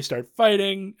start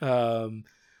fighting.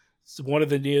 So one of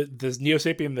the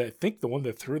Neo-Sapien, that I think the one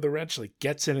that threw the wrench, like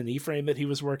gets in an E-frame that he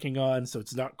was working on, so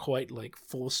it's not quite like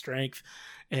full strength.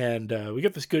 And we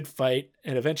get this good fight,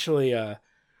 and eventually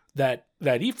that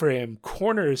E-frame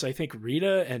corners, I think,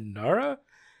 Rita and Nara,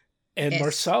 and Yes.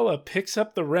 Marsala picks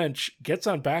up the wrench, gets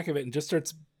on back of it, and just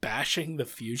starts bashing the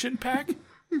fusion pack.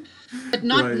 But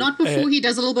not Right. not before he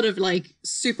does a little bit of like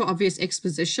super obvious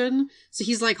exposition. So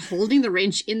he's like holding the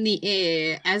wrench in the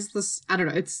air as this, I don't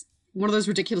know, it's one of those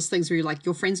ridiculous things where you're like,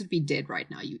 your friends would be dead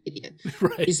right now, you idiot.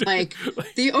 Right. He's like,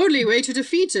 the only way to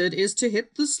defeat it is to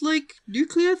hit this like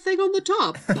nuclear thing on the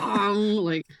top. Bong,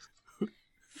 like,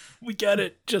 We get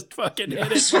it. Just fucking hit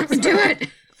just it. fucking do it.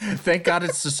 Thank God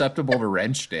it's susceptible to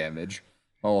wrench damage.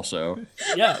 Also,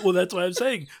 Yeah, well, that's why I'm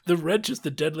saying the wrench is the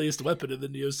deadliest weapon in the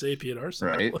Neo-Sapien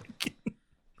arsenal. Right. Like,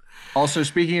 also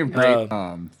speaking of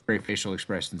great facial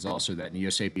expressions, also that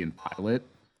Neo-Sapien pilot.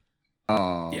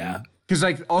 yeah. Because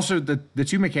like also the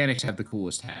two mechanics have the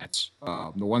coolest hats.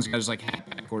 The one's got his like hat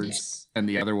backwards, Yes. and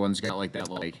the other one's got like that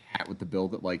like hat with the bill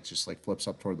that like just like flips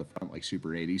up toward the front, like super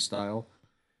 80s style.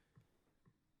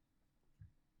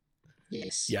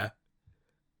 Yes. Yeah.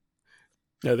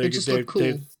 No, They just look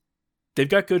cool. They've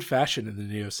got good fashion in the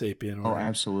Neo-Sapien. Oh, order.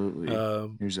 absolutely.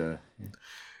 Here's a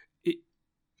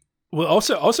Well,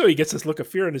 also he gets this look of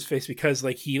fear on his face because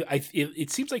like it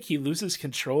seems like he loses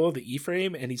control of the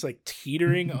E-frame and he's like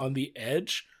teetering on the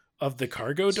edge of the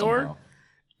cargo door, somehow.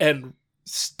 and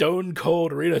Stone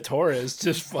Cold Rita Torres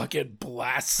just fucking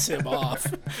blasts him off,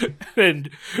 and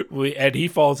he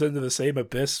falls into the same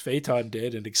abyss Phaeton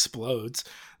did and explodes.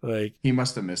 Like, He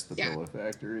must have missed the Yeah. pillow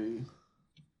factory.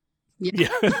 yeah.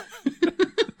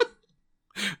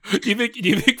 Do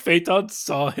you think Phaeton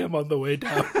saw him on the way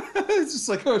down? It's just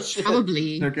like, oh shit.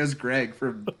 Probably. There goes Greg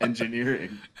from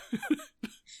engineering.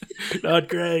 Not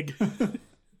Greg.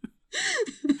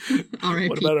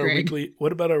 R.I.P.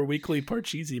 What about our weekly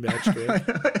Parcheesi match, Greg?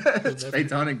 It's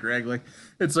Phaeton and Greg. Like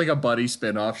it's like a buddy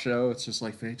spin-off show. It's just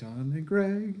like Phaeton and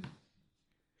Greg.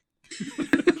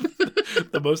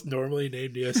 The most normally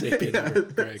named Neo-Sapien Yeah, ever,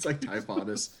 Greg. it's like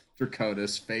Typhonus,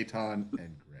 Draconis, Phaeton,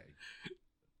 and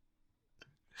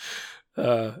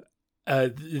Greg.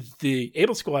 The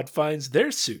Able Squad finds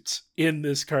their suits in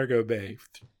this cargo bay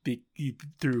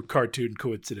through cartoon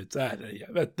coincidence. Yeah,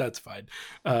 that's fine.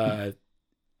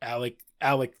 Alec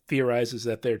theorizes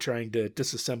that they're trying to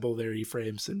disassemble their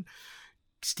E-frames and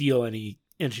steal any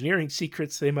engineering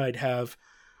secrets they might have.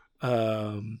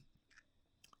 And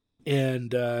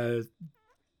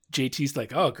JT's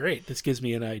like, oh, great, this gives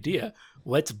me an idea.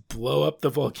 Let's blow up the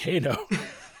volcano.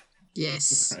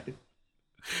 Yes. Right.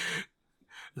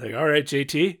 Like, all right,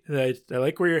 JT, I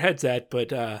like where your head's at,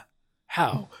 but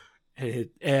how?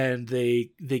 And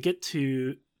they get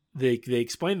to they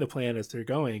explain the plan as they're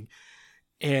going,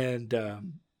 and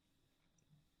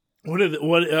one of those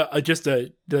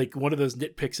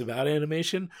nitpicks about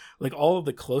animation, like all of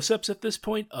the close-ups at this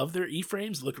point of their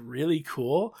E-frames look really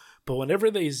cool, but whenever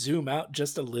they zoom out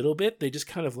just a little bit, they just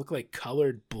kind of look like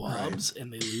colored blobs,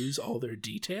 and they lose all their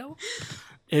detail.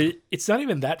 It's not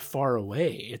even that far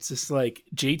away. It's just like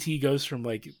JT goes from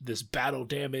like this battle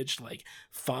damaged, like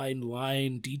fine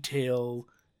line detail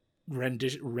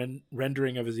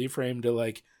rendering of his E-frame to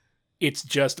like it's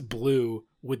just blue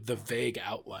with the vague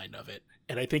outline of it.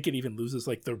 And I think it even loses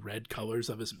like the red colors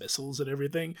of his missiles and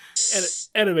everything. And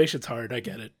animation's hard, I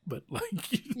get it, but like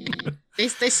Yeah. They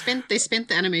spent the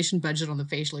animation budget on the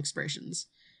facial expressions.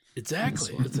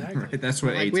 exactly. Right, that's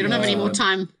what. Like, we don't have any more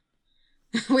time.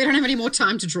 We don't have any more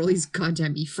time to draw these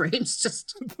goddamn E-frames.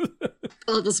 Just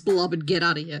pull this blob and get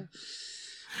out of here.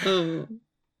 Oh.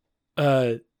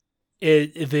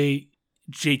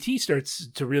 JT starts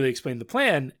to really explain the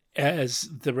plan as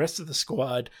the rest of the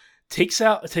squad takes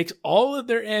all of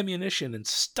their ammunition and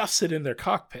stuffs it in their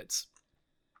cockpits.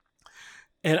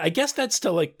 And I guess that's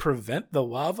to like prevent the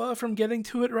lava from getting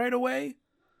to it right away.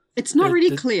 It's not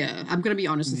really clear. I'm going to be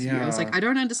honest with you. I was Yeah. like, I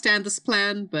don't understand this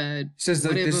plan, but Says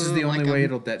that this is the whatever, only like, way I'm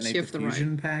it'll detonate here the for the ride.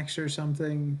 fusion packs or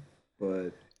something.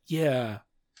 But Yeah.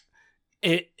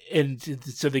 And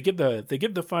so they give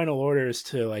the final orders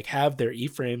to like have their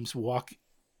E-frames walk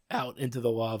out into the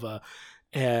lava,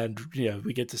 and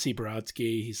we get to see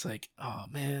Brodsky. He's like, oh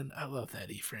man, I love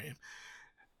that E-frame.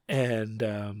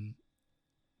 And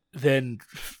then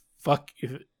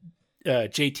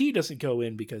JT doesn't go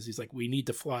in because he's like, we need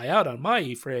to fly out on my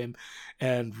E-frame.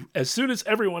 And as soon as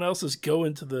everyone else is go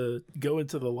into the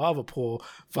lava pool,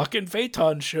 fucking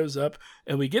Phaeton shows up,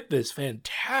 and we get this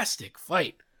fantastic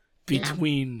fight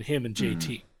between him and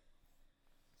JT.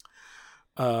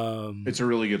 It's a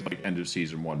really good end of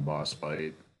season 1 boss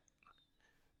fight.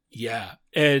 Yeah,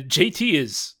 and JT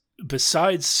is,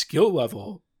 besides skill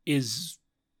level, is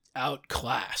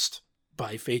outclassed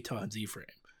by Phaeton's E-frame.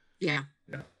 Yeah.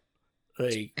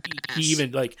 Like he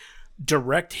even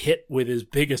direct hit with his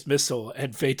biggest missile,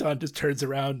 and Phaeton just turns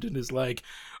around and is like,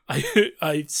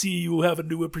 I see you have a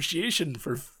new appreciation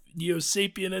for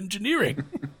Neo-Sapien engineering.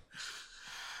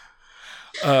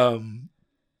 I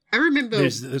remember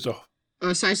there's a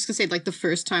Oh, so I was just gonna say, the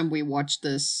first time we watched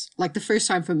this, the first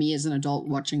time for me as an adult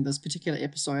watching this particular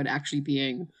episode actually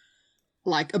being,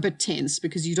 a bit tense,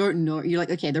 because you don't know, you're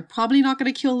like, okay, they're probably not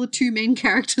gonna kill the 2 main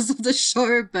characters of the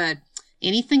show, but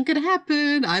anything could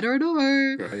happen, I don't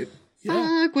know. Right.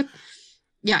 Fuck, what?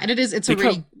 Yeah, and it's a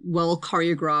really well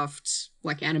choreographed,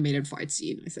 animated fight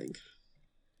scene, I think.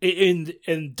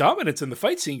 And dominance in the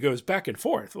fight scene goes back and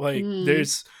forth.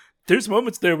 There's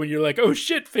moments there when you're like, oh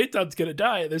shit, Phaeton's gonna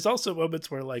die. There's also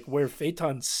moments where where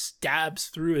Phaeton stabs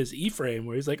through his E-frame,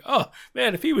 where he's like, oh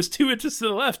man, if he was 2 inches to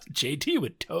the left, JT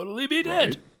would totally be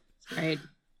dead. Right.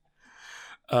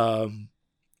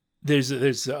 There's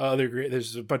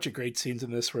a bunch of great scenes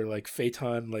in this where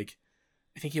Phaeton, I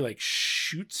think he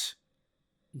shoots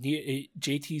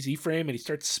JT's E-frame and he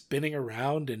starts spinning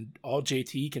around, and all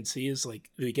JT can see is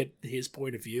we get his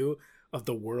point of view of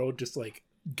the world just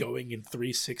going in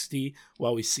 360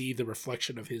 while we see the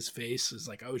reflection of his face is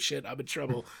oh shit, I'm in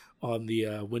trouble on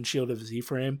the windshield of his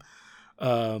E-frame.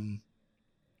 JT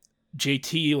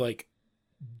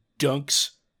dunks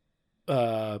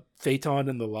Phaeton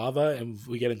in the lava, and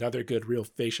we get another good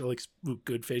facial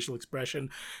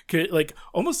expression.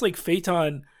 Almost like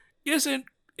Phaeton isn't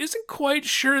quite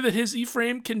sure that his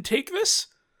E-frame can take this,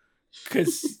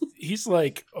 because he's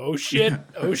oh shit,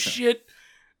 oh shit.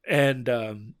 And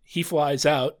he flies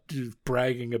out,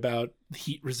 bragging about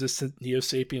heat-resistant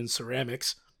Neo-Sapien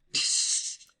ceramics.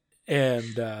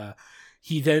 And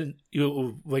he then,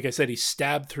 like I said, he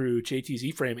stabbed through JT's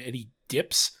E-frame, and he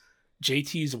dips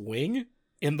JT's wing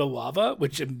in the lava,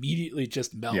 which immediately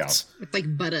just melts. Yeah. It's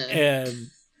like butter.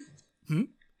 And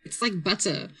it's like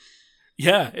butter.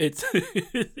 Yeah, it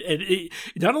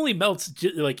not only melts,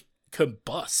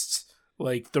 combusts.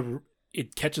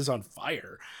 It catches on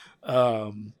fire.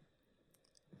 But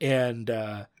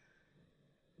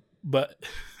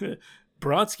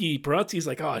Bronski's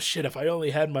oh shit, if I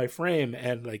only had my frame,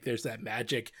 and there's that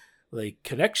magic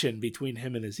connection between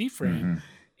him and his E-frame. Mm-hmm.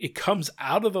 It comes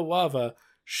out of the lava,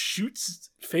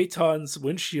 shoots Phaeton's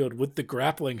windshield with the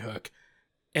grappling hook,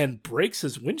 and breaks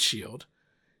his windshield.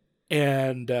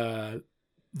 And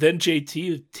then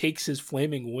JT takes his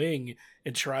flaming wing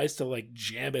and tries to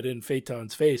jam it in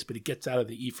Phaeton's face, but he gets out of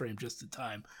the E-frame just in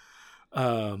time.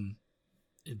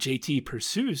 JT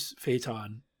pursues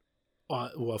Phaeton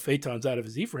while Phaeton's out of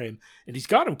his E-frame, and he's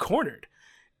got him cornered.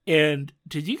 And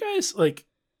did you guys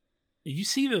did you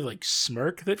see the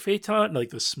smirk that Phaeton,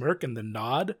 the smirk and the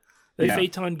nod that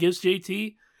Phaeton gives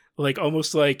JT?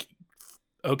 Almost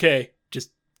okay,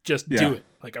 just do it.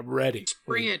 I'm ready.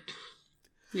 Bring it.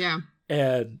 Yeah.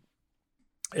 And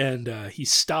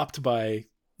he's stopped by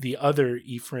the other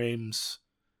E-frames.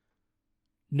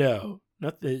 No,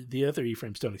 not the other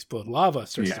E-frames don't explode. Lava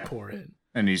starts to pour in,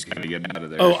 and he's got to get out of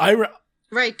there. Oh,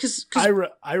 right, because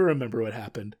I remember what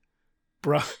happened.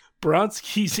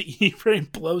 Bronski's E-frame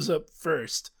blows up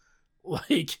first.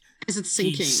 Is it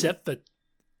sinking? He set the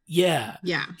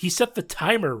He set the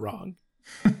timer wrong.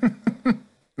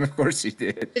 Of course he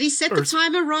did. Did he set the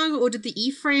timer wrong, or did the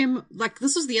E-frame...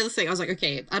 this was the other thing. I was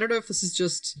okay, I don't know if this is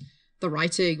just the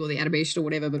writing or the animation or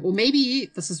whatever, or maybe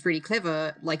this is really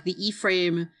clever. The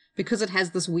E-frame, because it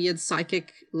has this weird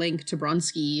psychic link to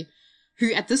Bronski,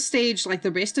 who at this stage,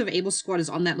 the rest of Able Squad is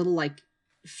on that little,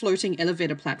 floating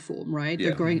elevator platform, right? Yeah.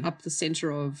 They're going up the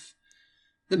center of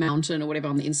the mountain or whatever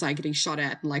on the inside, getting shot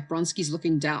at, and Bronski's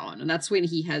looking down. And that's when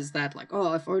he has that,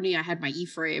 oh, if only I had my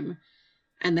E-frame.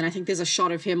 And then I think there's a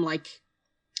shot of him,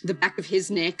 the back of his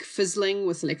neck fizzling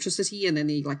with electricity, and then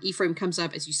the, E-frame comes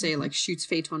up, as you say, shoots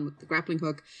Phaeton with the grappling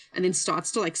hook, and then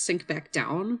starts to, sink back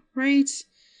down, right?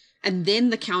 And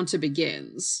then the counter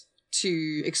begins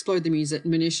to explode the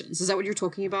munitions. Is that what you're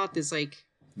talking about? There's,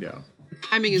 Yeah.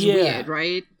 Timing is weird,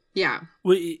 right? Yeah.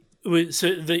 But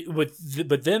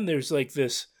then there's,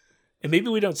 this... And maybe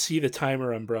we don't see the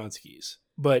timer on Bronski's,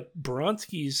 but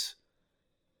Bronski's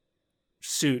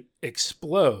suit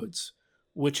explodes,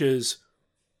 which is,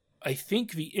 I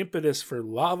think, the impetus for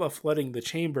lava flooding the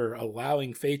chamber,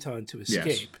 allowing Phaeton to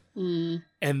escape. Yes. Mm.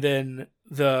 And then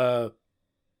the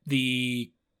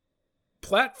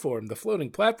platform, the floating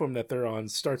platform that they're on,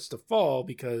 starts to fall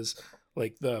because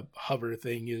like the hover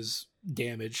thing is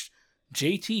damaged.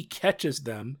 JT catches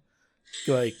them,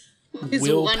 like His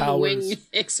will one powers. wing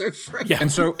exoframe. Yeah,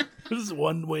 And so this is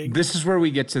one wing. this is where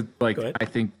we get to, like, Go ahead. I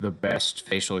think the best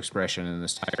facial expression in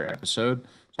this entire episode. So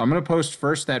I'm going to post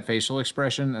first that facial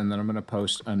expression, and then I'm going to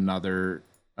post another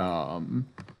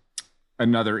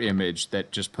image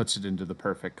that just puts it into the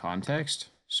perfect context.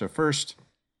 So first,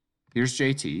 here's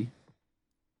JT.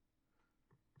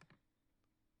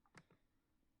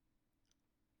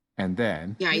 And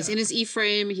then Yeah, he's in his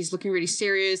E-frame. He's looking really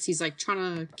serious. He's like trying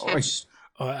to catch.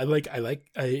 I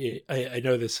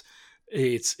know this.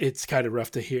 It's kind of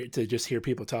rough to just hear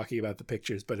people talking about the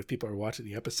pictures, but if people are watching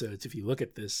the episodes, if you look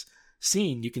at this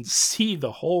scene, you can see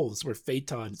the holes where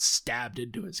Phaeton stabbed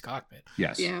into his cockpit.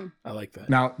 yes. Yeah. I like that.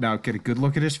 Now get a good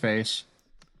look at his face.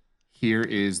 Here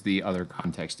is the other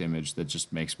context image that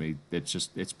just makes me,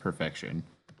 it's perfection.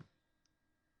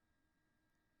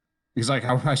 Because like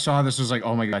how I saw this, was like,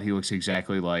 oh my god, he looks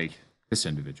exactly like this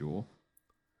individual.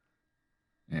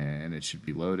 And it should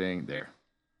be loading there.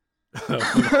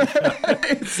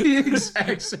 It's the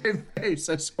exact same face,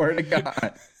 I swear to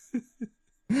God.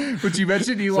 But you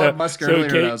mentioned Elon Musk earlier,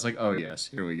 and I was like, oh yes,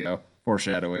 here we go.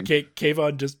 Foreshadowing.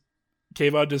 Kayvon just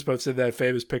posted that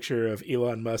famous picture of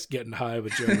Elon Musk getting high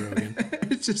with Joe Rogan.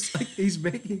 It's just like he's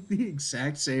making the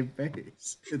exact same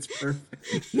face. It's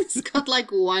perfect. He's got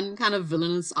like one kind of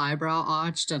villainous eyebrow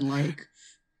arched and like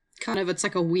kind of, it's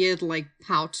like a weird like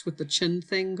pout with the chin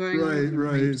thing going on. I don't know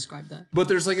how you describe that. But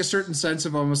there's like a certain sense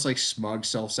of almost like smug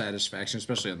self-satisfaction,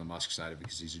 especially on the Musk side of it,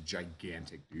 because he's a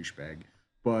gigantic douchebag.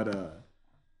 But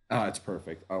it's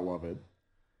perfect. I love it.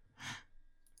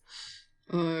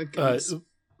 Goodness.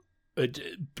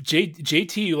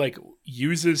 JT like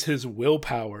uses his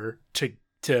willpower to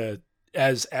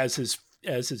as his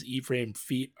E-frame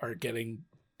feet are getting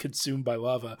consumed by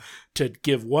lava to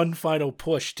give one final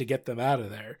push to get them out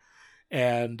of there,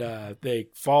 and they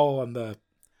fall on the,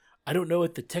 I don't know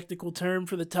what the technical term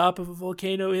for the top of a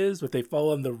volcano is, but they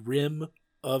fall on the rim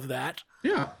of that.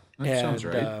 Yeah, that sounds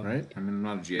right. Right? I mean, I'm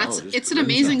not a geologist. It's an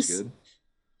amazing.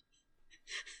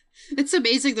 It's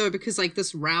amazing though, because like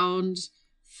this round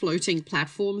floating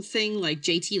platform thing, like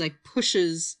JT like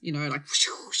pushes, like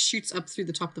shoots up through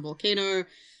the top of the volcano,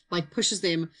 like pushes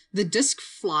them. The disc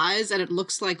flies, and it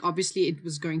looks like obviously it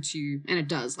was going to, and it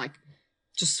does, like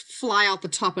just fly out the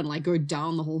top and like go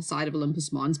down the whole side of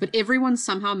Olympus Mons. But everyone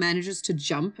somehow manages to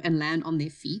jump and land on their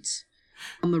feet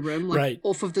on the rim, like right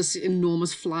off of this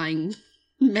enormous flying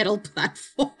metal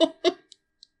platform.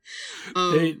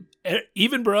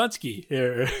 Even Bronski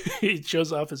here, he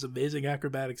shows off his amazing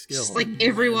acrobatic skill. Just like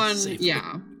everyone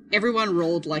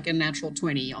rolled like a natural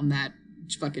 20 on that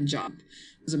fucking jump.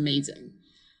 It was amazing.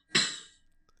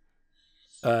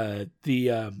 At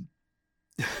this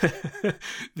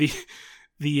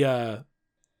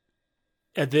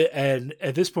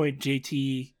point,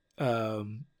 JT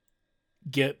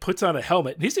puts on a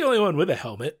helmet, and he's the only one with a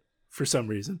helmet for some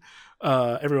reason.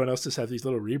 Everyone else just has these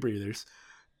little rebreathers,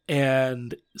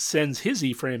 and sends his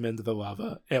E-frame into the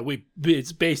lava. And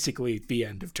it's basically the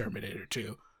end of Terminator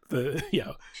 2.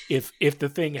 If the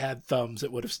thing had thumbs,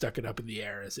 it would have stuck it up in the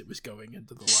air as it was going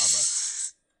into the lava.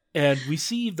 And we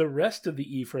see the rest of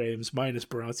the E-frames, minus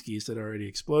Bronski's, that already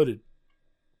exploded.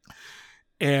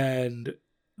 And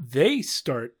they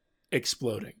start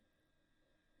exploding.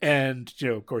 And,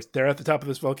 of course, they're at the top of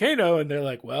this volcano, and they're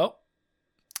like, well,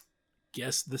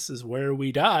 guess this is where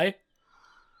we die.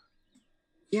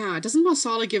 Yeah, doesn't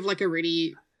Marsala give like a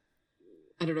really,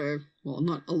 I don't know, well,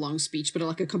 not a long speech, but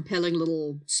like a compelling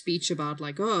little speech about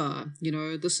like,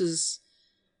 this is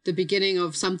the beginning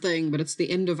of something, but it's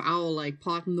the end of our like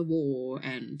part in the war,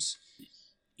 and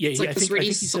it's like this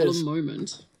really solemn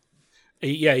moment.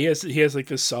 Yeah, he has like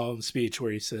this solemn speech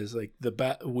where he says like the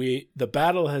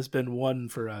battle has been won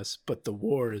for us, but the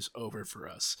war is over for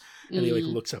us. And he like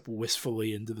looks up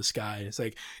wistfully into the sky. It's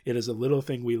like, it is a little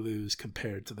thing we lose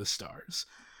compared to the stars.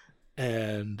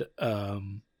 And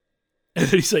and then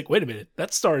he's like, wait a minute,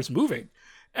 that star is moving.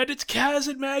 And it's Kaz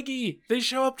and Maggie. They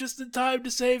show up just in time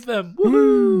to save them.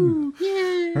 Woohoo!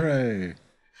 Yay! Hooray!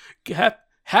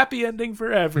 Happy ending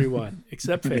for everyone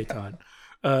except Phaeton.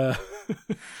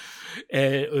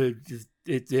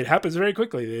 It happens very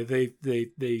quickly.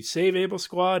 They save Able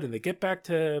Squad, and they get back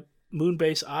to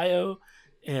Moonbase Io,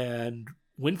 and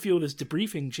Winfield is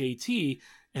debriefing JT,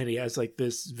 and he has like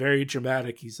this very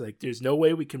dramatic, he's like, there's no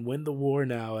way we can win the war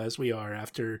now as we are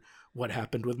after what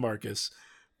happened with Marcus.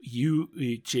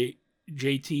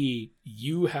 JT,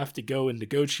 you have to go and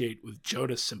negotiate with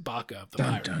Jonas Simbaka of the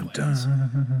Pirate Planes.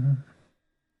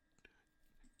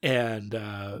 And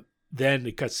then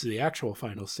it cuts to the actual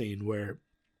final scene where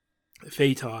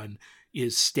Phaeton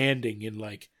is standing in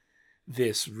like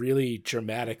this really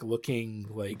dramatic looking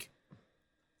like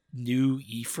new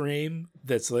E-frame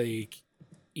that's like,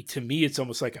 to me it's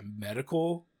almost like a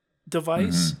medical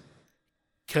device,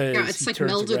 because Yeah, it's he like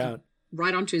turns melded around.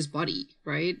 right onto his body,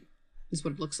 right? Is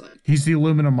what it looks like. He's the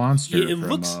aluminum monster Yeah, it from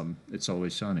looks- It's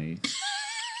Always Sunny.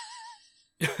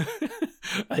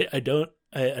 I don't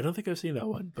think I've seen that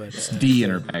one, but It's D in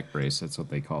her back brace. That's what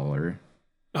they call her.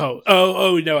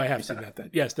 Oh no, I have seen that then.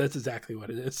 Yes, that's exactly what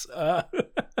it is.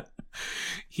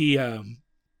 He's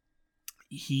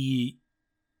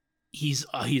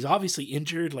obviously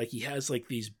injured. Like, he has like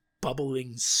these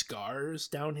bubbling scars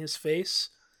down his face,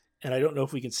 and I don't know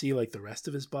if we can see like the rest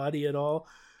of his body at all.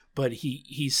 But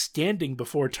he's standing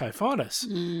before Typhonus,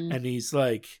 and he's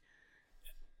like,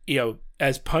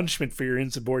 as punishment for your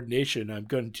insubordination, I'm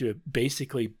going to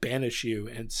basically banish you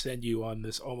and send you on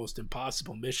this almost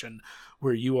impossible mission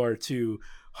where you are to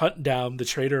hunt down the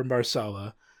traitor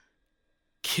Marsala,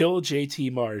 kill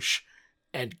JT Marsh,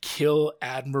 and kill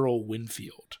Admiral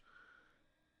Winfield.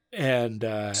 And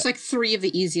It's like 3 of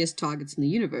the easiest targets in the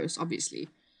universe, obviously.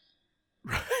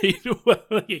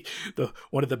 right,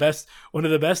 one of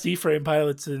the best E-frame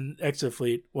pilots in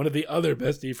Exofleet, one of the other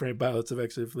best E-frame pilots of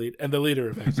Exofleet, and the leader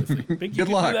of Exofleet. Think you Good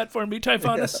can luck. do that for me,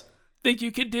 Typhonus? Think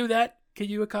you can do that? Can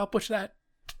you accomplish that?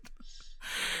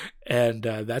 And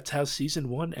that's how season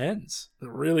 1 ends.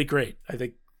 Really great. I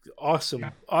think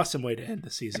awesome way to end the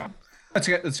season. It's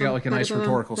got like a nice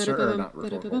rhetorical circle, not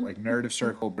rhetorical, like narrative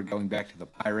circle, but going back to the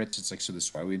pirates. It's like, so this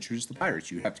is why we introduced the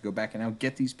pirates. You have to go back and now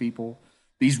get these people.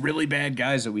 These really bad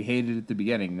guys that we hated at the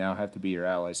beginning now have to be your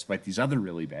allies to fight these other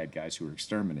really bad guys who are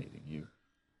exterminating you.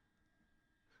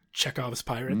 Chekhov's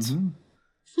pirates.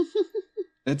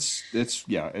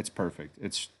 It's perfect.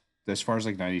 It's, as far as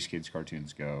like 90s kids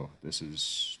cartoons go, this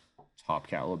is top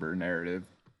caliber narrative.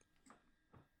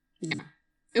 Yeah.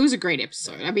 It was a great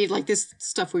episode. I mean, like, this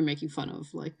stuff we're making fun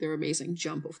of, like their amazing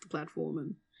jump off the platform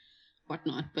and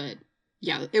whatnot. But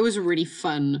yeah, it was a really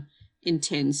fun,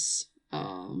 intense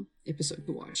episode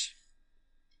to watch.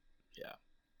 Yeah.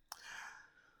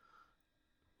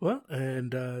 Well,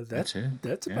 and that's it.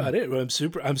 That's Yeah. about it. Well,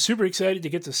 I'm super excited to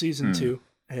get to season 2,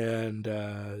 and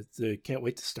can't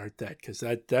wait to start that, because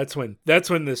that's when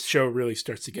this show really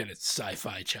starts to get its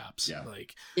sci-fi chops. Yeah.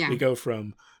 Like, Yeah. we go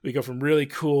from really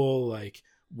cool like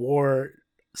war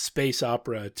space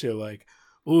opera to like,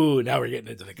 ooh, now we're getting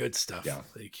into the good stuff. Yeah.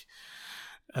 Like,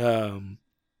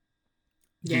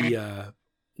 the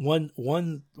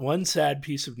one sad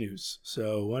piece of news.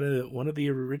 So one of the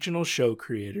original show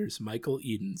creators, Michael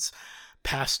Edens,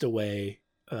 passed away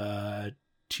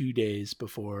 2 days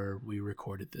before we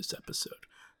recorded this episode.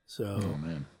 So Oh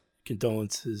man.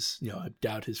 condolences. I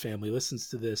doubt his family listens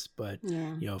to this, but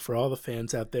Yeah. for all the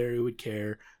fans out there who would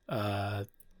care,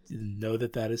 know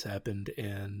that has happened,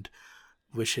 and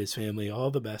wish his family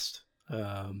all the best.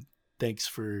 Thanks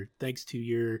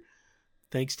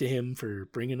to him for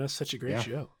bringing us such a great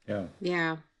show. Yeah.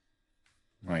 Yeah.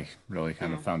 Like, really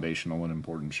kind of foundational and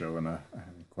important show in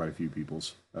quite a few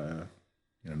people's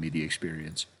media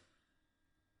experience.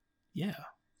 Yeah.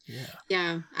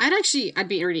 Yeah. I'd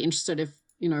be really interested if,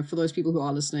 for those people who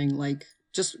are listening, like,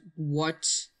 just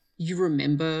what you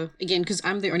remember. Again, because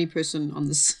I'm the only person on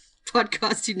this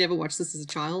podcast who never watched this as a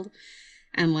child.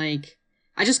 And, like,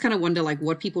 I just kind of wonder, like,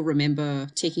 what people remember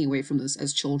taking away from this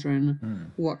as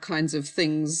children. What kinds of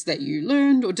things that you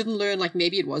learned or didn't learn. Like,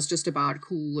 maybe it was just about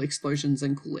cool explosions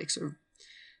and cool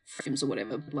frames or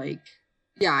whatever. But, like,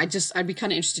 yeah, I'd be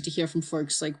kind of interested to hear from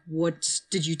folks, like, what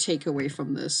did you take away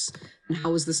from this? And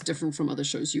how is this different from other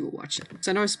shows you were watching?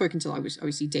 So I know I've spoken to,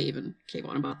 obviously, Dave and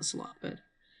Kayvon about this a lot, but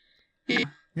yeah.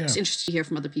 Just interested to hear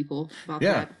from other people about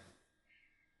that.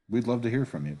 We'd love to hear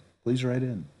from you. Please write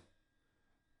in.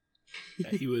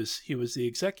 He was the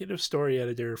executive story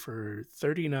editor for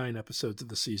 39 episodes of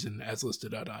the season, as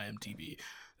listed on IMDb,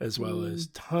 as well as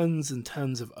tons and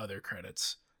tons of other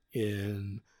credits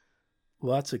in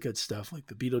lots of good stuff, like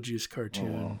the Beetlejuice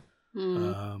cartoon.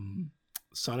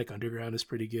 Sonic Underground is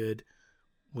pretty good.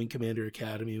 Wing Commander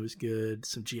Academy was good.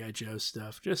 Some G.I. Joe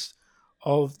stuff. Just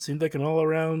seemed like an all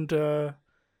around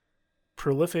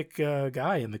prolific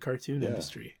guy in the cartoon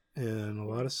industry, and a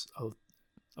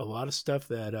lot of stuff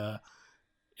that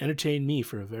entertained me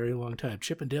for a very long time.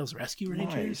 Chip and Dale's Rescue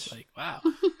Rangers, like, wow.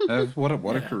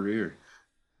 What a career.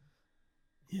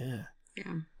 Yeah.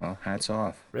 Well, hats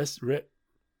off. Rest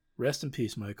in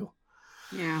peace, Michael.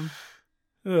 Yeah.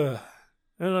 And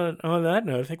on that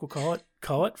note, I think we'll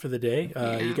call it for the day.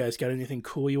 You guys got anything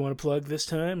cool you want to plug this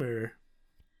time, or?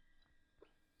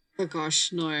 Oh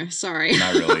gosh, no, sorry.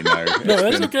 Not really, no. No,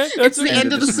 that's okay. That's It's the okay.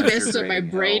 end of the semester, semester. My rating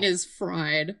brain hell. is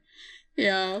fried.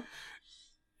 Yeah.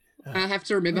 I have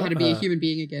to remember how to be a human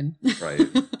being again.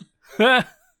 Right.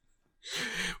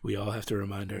 We all have to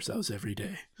remind ourselves every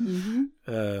day.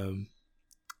 Mm-hmm.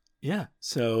 Yeah.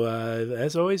 So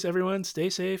as always, everyone, stay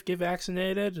safe, get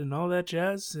vaccinated, and all that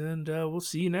jazz. And we'll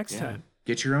see you next time.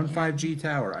 Get your own 5G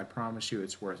tower. I promise you,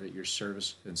 it's worth it. Your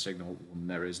service and signal will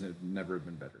never have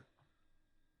been better.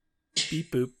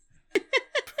 Beep boop.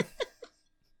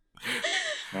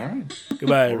 All right.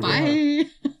 Goodbye, everyone. Bye.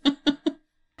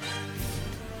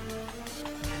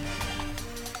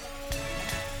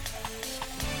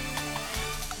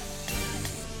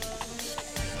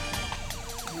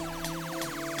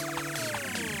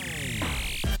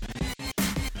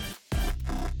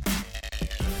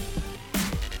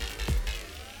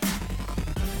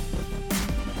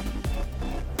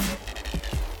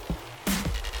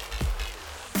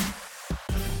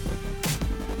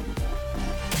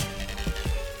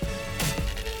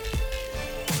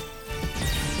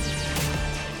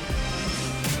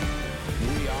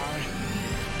 We are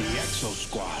the Exo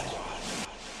Squad.